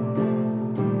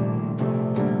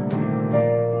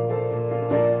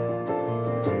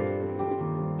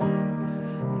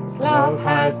 His Love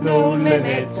has no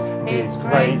limits, His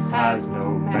grace has no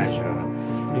measure.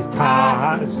 His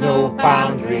power has no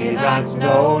boundary that's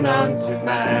known unto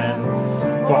man.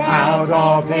 For out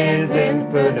of His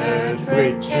infinite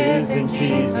riches in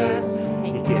Jesus,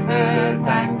 He giveth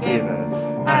and giveth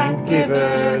and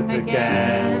giveth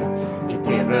again. He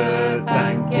giveth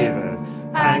and giveth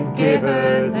and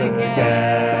giveth again.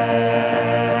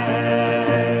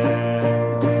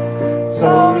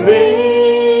 So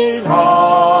lean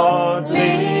hard,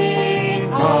 lean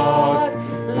hard,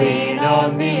 lean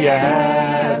on the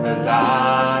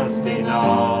everlasting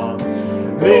arms.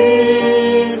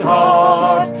 Lean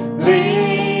hard,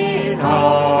 lean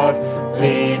hard,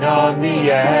 lean on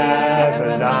the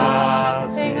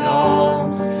everlasting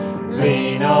arms.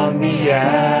 Lean on the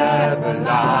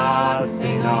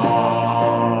everlasting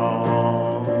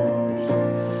arms.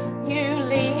 You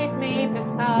lead me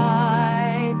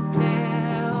beside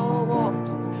still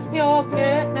waters. Your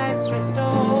goodness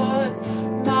restores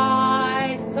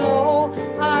my soul.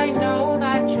 I know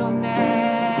that you'll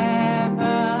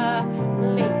never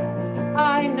leave me.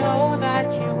 I know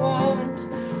that you won't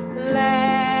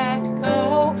let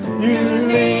go. You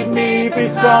lead me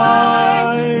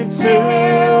beside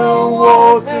still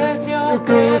waters. Your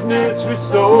goodness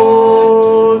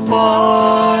restores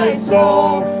my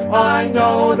soul. I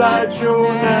know that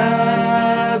you'll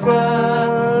never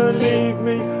leave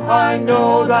me. I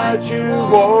know that you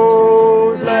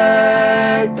won't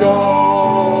let go.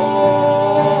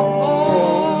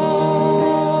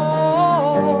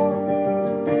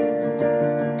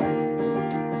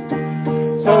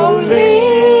 So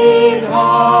lean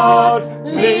hard,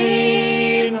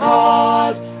 lean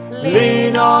hard,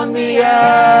 lean on the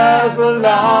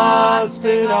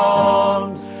everlasting arms.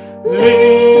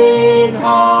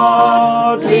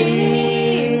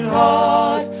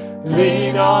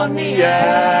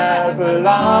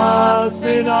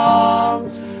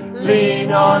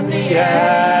 Lean on the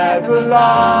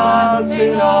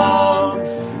everlasting arms.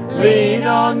 Lean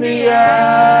on the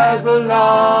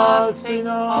everlasting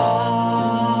arms.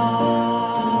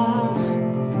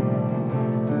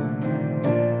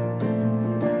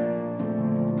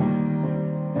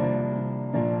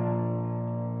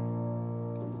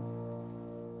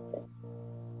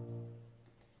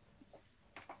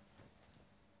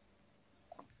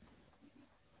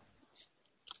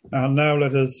 And now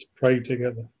let us pray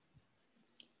together.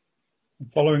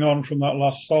 Following on from that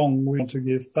last song, we want to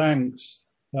give thanks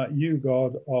that you,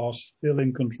 God, are still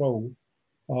in control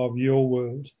of your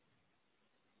world.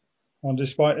 And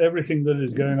despite everything that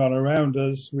is going on around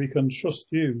us, we can trust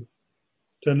you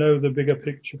to know the bigger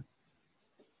picture.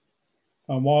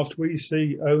 And whilst we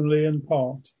see only in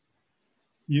part,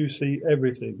 you see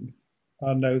everything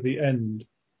and know the end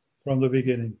from the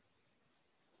beginning.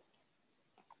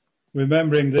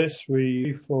 Remembering this,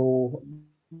 we for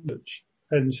Church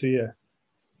NCF,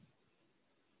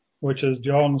 which, as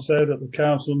John said at the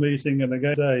council meeting and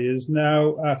again today, is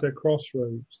now at a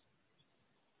crossroads.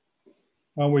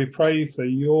 And we pray for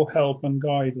your help and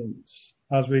guidance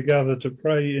as we gather to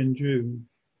pray in June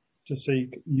to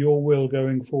seek your will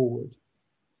going forward,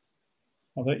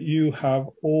 and that you have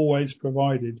always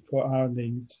provided for our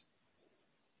needs.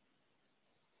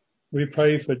 We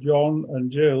pray for John and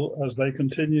Jill as they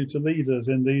continue to lead us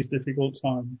in these difficult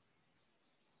times,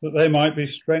 that they might be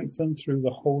strengthened through the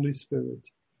Holy Spirit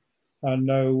and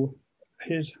know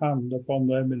his hand upon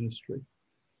their ministry,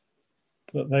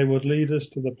 that they would lead us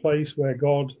to the place where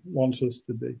God wants us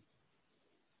to be.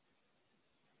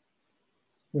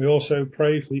 We also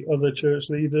pray for the other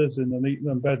church leaders in Nuneaton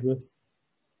and Bedworth,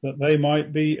 that they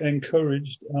might be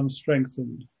encouraged and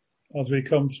strengthened as we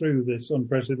come through this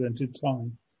unprecedented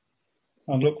time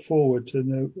and look forward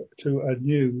to a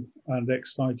new and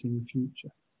exciting future.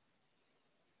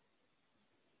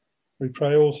 We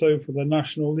pray also for the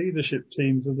national leadership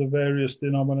teams of the various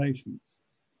denominations,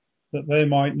 that they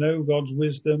might know God's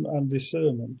wisdom and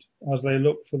discernment as they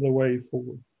look for the way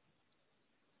forward.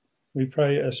 We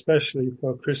pray especially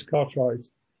for Chris Cartwright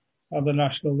and the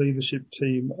national leadership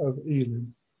team of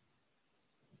Elim.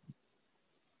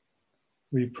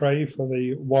 We pray for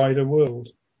the wider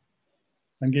world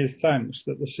and give thanks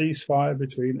that the ceasefire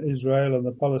between Israel and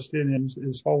the Palestinians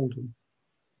is holding,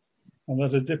 and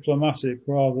that a diplomatic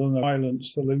rather than a violent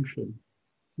solution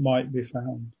might be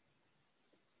found.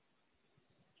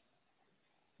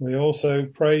 We also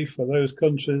pray for those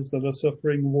countries that are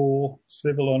suffering war,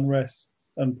 civil unrest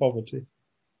and poverty,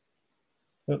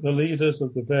 that the leaders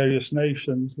of the various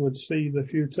nations would see the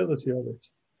futility of it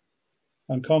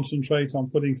and concentrate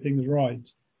on putting things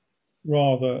right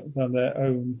rather than their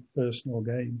own personal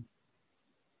gain.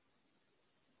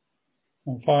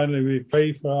 And finally, we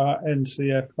pray for our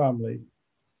NCF family,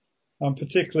 and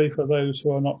particularly for those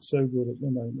who are not so good at the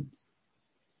moment.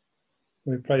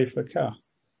 We pray for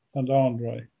Kath and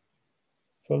Andre,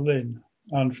 for Lynn,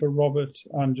 and for Robert,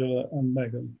 Angela and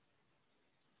Megan,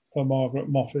 for Margaret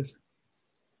Moffat,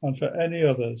 and for any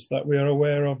others that we are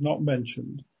aware of not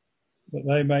mentioned, that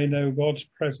they may know God's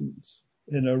presence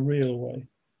in a real way,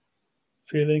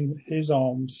 feeling his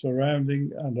arms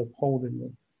surrounding and upholding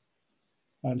them,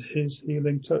 and his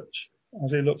healing touch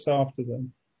as he looks after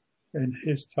them in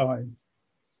his time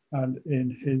and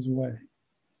in his way.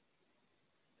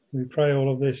 We pray all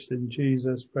of this in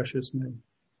Jesus' precious name.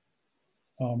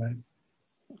 Amen.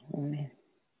 Amen.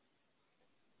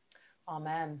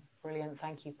 Amen. Brilliant.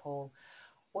 Thank you, Paul.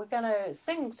 We're going to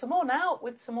sing some more now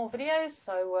with some more videos.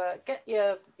 So get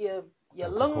your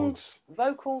lungs,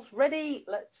 vocals ready.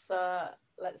 Let's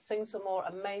sing some more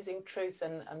amazing truth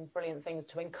and brilliant things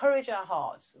to encourage our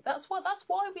hearts. That's why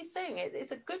we sing.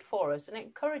 It's good for us and it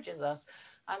encourages us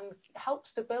and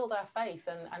helps to build our faith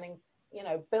and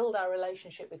build our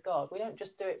relationship with God. We don't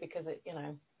just do it because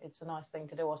it's a nice thing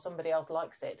to do or somebody else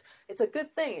likes it. It's a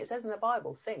good thing. It says in the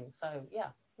Bible, sing. So yeah,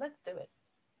 let's do it.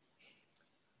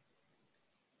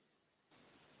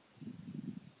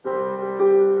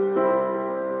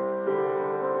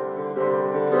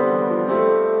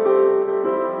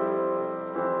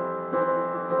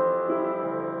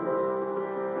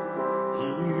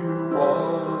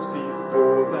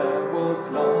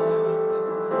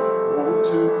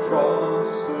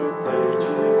 Across the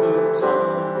pages of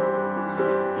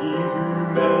time, he who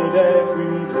made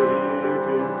every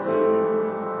living thing,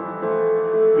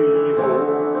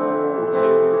 behold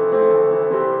him.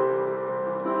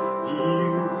 He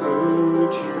who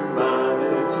heard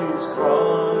humanity's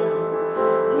cry,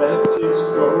 left his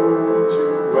throne to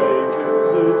wake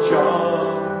as a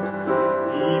child.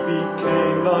 He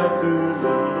became like the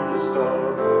least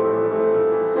of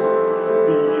us,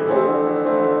 behold.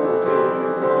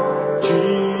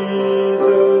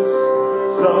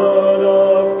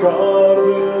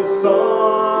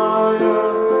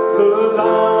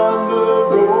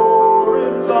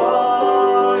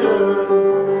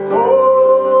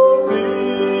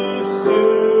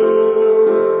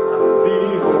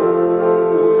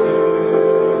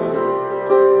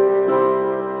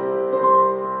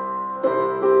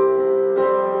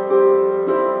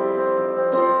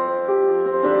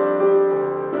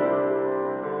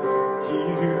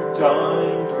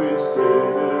 dined with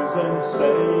sinners and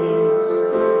saints,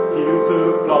 healed the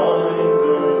blind,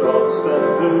 the lost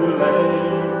and the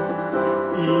lame.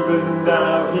 Even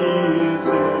now he is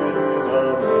in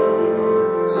our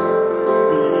midst.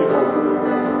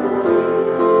 Behold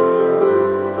him.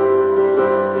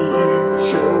 He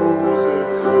chose a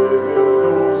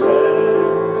criminal's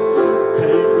end,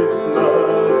 paid with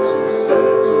blood to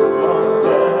settle our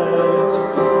debt,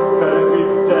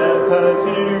 buried death as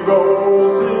he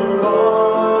rose in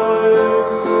life.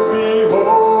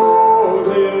 Behold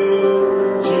him,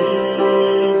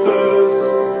 Jesus,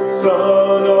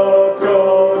 Son of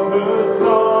God,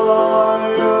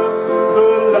 Messiah, the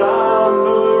Lamb,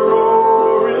 the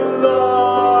roaring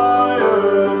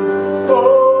Lion.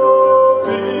 Oh,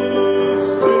 be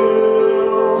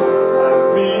still and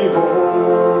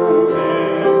behold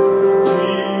him,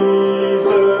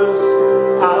 Jesus,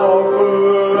 Alpha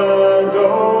and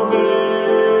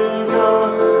Omega,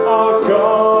 our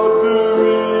God, the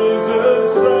risen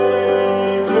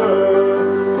Savior.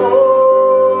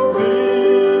 Oh, be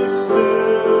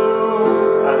still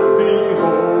and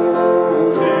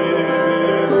behold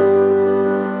him.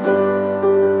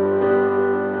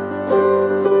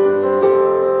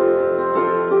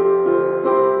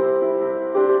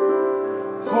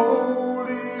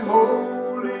 Holy,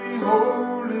 holy,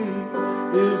 holy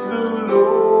is the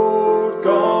Lord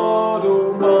God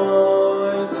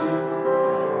Almighty.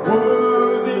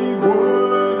 Worthy,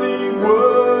 worthy,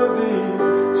 worthy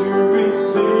to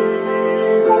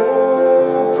receive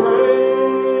all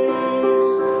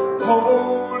praise.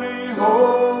 Holy,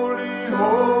 holy,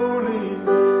 holy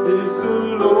is the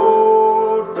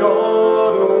Lord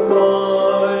God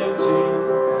Almighty.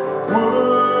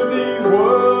 Worthy,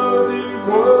 worthy,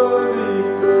 worthy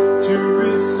to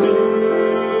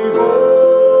receive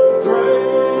all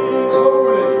praise.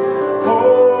 Holy,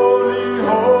 holy,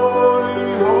 holy,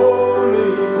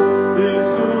 holy is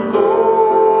the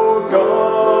Lord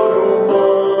God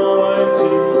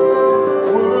Almighty.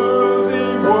 Worthy,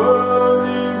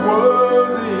 worthy,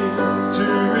 worthy to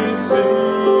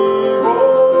receive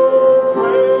all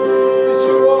praise.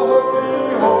 You are holy,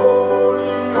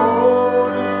 holy,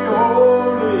 holy,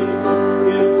 holy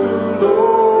is the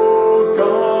Lord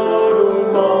God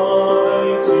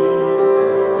Almighty.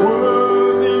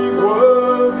 Worthy,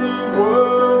 worthy,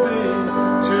 worthy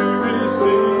to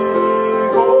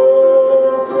receive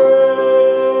all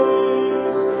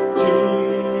praise.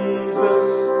 Jesus,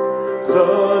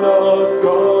 Son of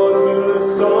God,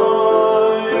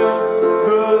 Messiah,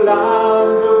 the Lamb,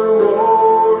 the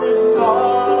roaring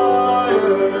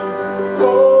Lion.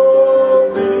 Oh,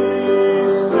 be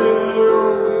still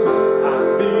and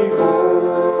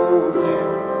behold him,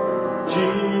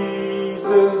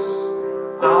 Jesus,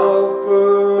 Alpha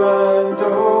and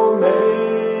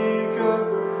Omega,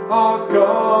 our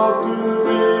God, the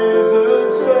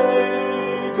risen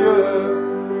Savior.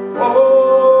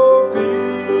 Oh, be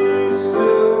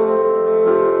still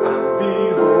and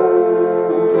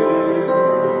behold him.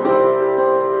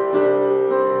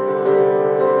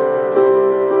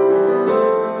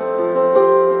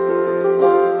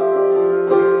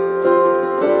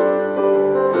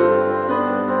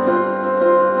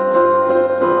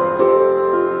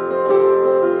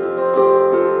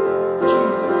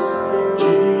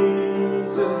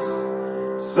 Jesus,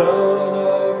 Son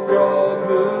of God,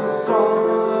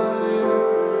 Messiah,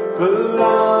 the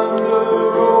Lamb, the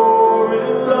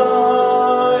roaring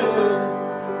Lion.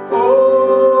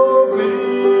 Oh, be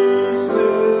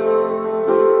still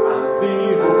and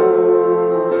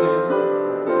behold him,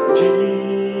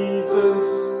 Jesus,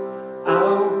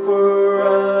 Alpha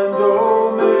and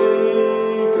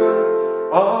Omega,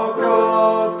 our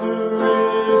God, the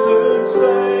risen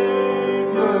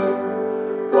Savior.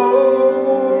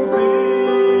 Oh,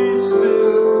 be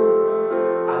still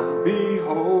and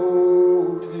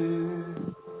behold him.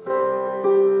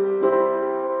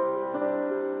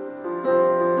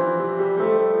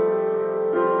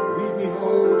 We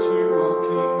behold you, our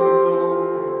King and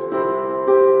Lord.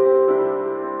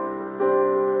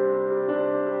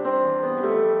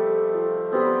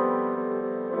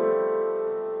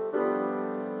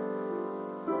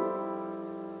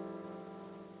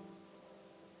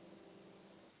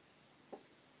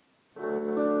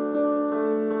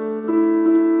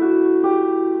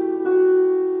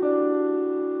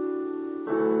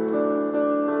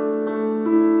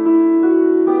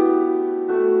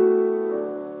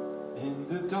 In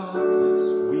the darkness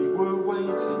we were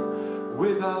waiting,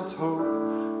 without hope,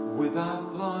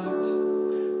 without light,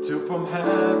 till from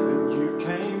heaven you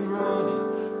came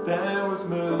running. There was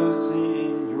mercy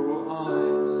in your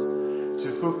eyes to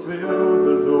fulfill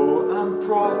the law and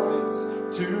prophets.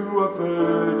 To a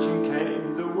virgin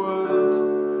came the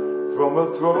word, from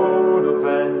a throne of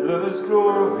endless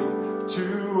glory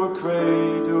to a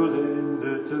cradle in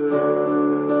the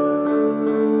dirt.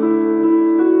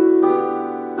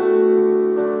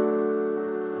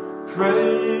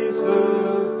 Praise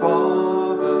the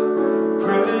Father,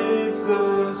 praise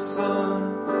the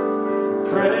Son,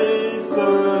 praise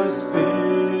the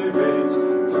Spirit,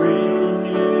 three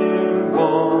in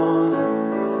one.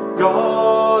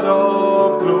 God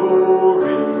of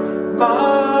glory,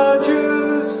 majesty,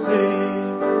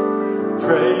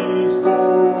 praise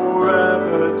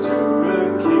forever to the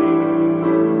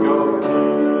King of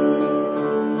Kings.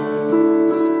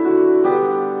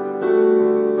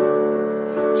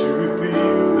 To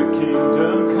reveal the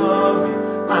kingdom coming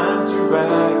and to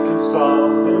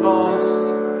reconcile the lost,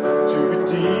 to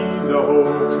redeem the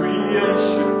whole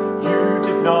creation, you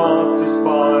did not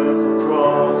despise the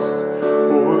cross.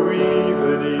 For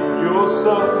even in your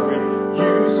suffering,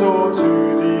 you saw to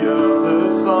the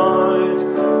other side,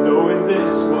 knowing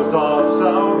this was our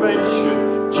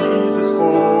salvation. Jesus,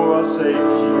 for our sake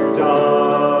you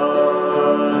died.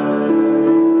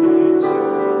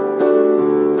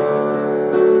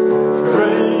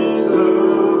 Praise the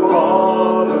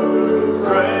Father,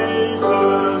 praise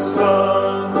the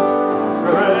Son,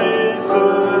 praise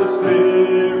the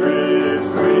Spirit,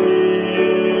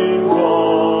 three in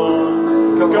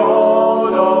one.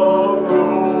 God of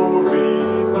glory,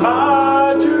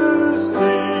 majesty,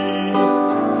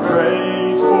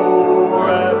 praise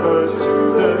forever to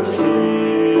the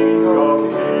King of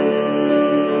Kings.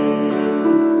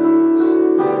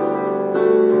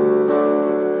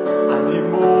 And in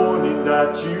morning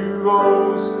that you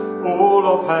rose, all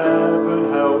of heaven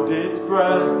held its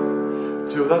breath,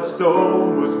 till that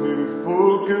stone was moved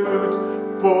for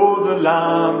good, for the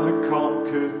Lamb had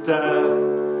conquered death.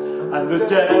 And the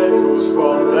dead rose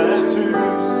from their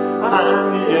tombs,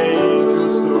 and the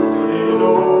angels stood in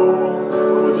awe,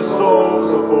 for the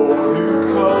souls of all who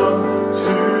come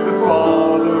to the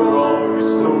Father are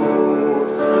restored.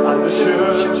 And the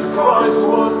Church of Christ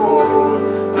was born,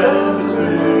 then the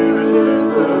Spirit lit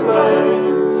the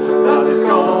flame, that this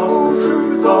gospel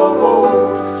truth of old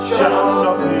shall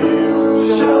not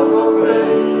kneel, shall not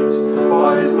faint, by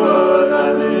his blood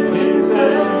and in his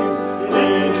name,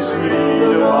 in his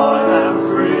freedom I am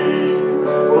free,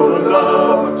 for the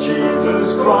love of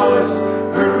Jesus Christ,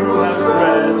 who has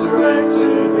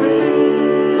resurrected me.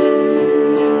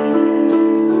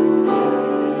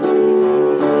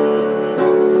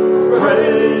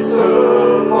 Praise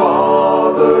the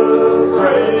Father,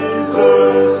 praise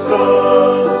the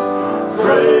Son,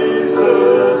 praise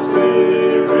the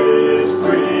Spirit,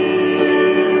 three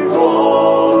in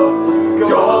one.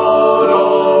 God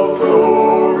of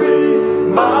glory,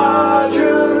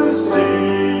 majesty,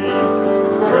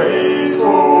 praise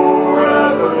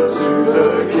forever to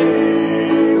the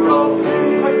King of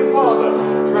Kings.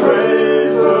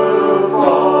 Praise the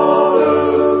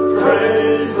Father,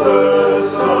 praise the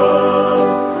Son,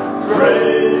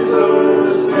 praise the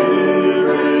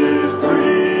Spirit,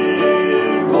 three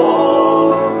in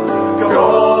one.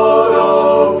 God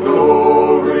of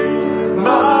glory,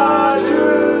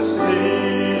 majesty,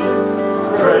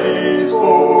 praise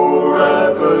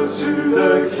forever to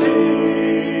the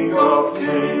King of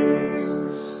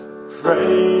Kings.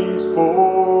 Praise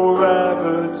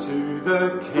forever to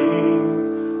the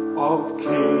King of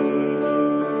Kings.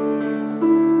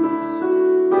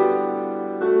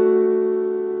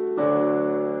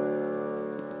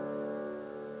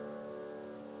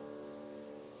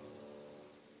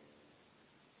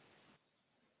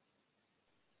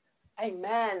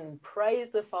 Amen. Praise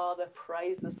the Father,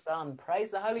 praise the Son, praise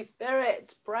the Holy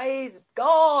Spirit, praise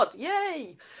God.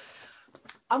 Yay.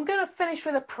 I'm going to finish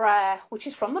with a prayer which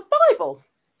is from the Bible.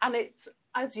 And it's,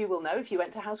 as you will know, if you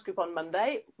went to house group on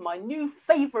Monday, my new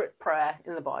favourite prayer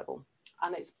in the Bible.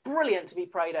 And it's brilliant to be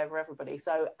prayed over everybody.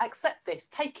 So accept this,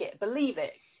 take it, believe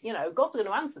it. You know, God's going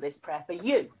to answer this prayer for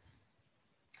you.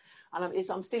 And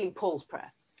I'm stealing Paul's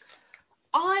prayer.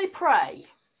 I pray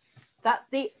that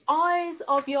the eyes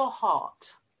of your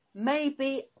heart may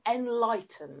be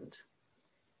enlightened,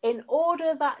 in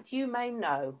order that you may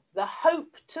know the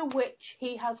hope to which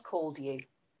he has called you,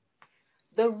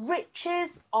 the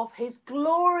riches of his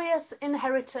glorious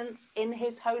inheritance in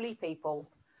his holy people,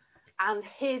 and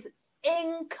his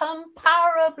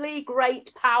incomparably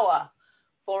great power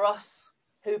for us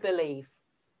who believe.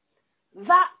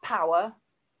 That power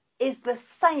is the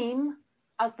same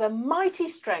as the mighty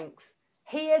strength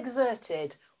he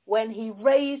exerted when he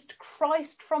raised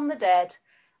Christ from the dead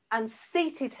and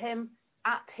seated him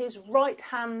at his right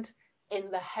hand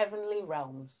in the heavenly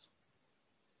realms.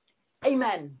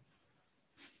 Amen.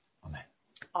 Amen.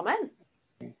 Amen.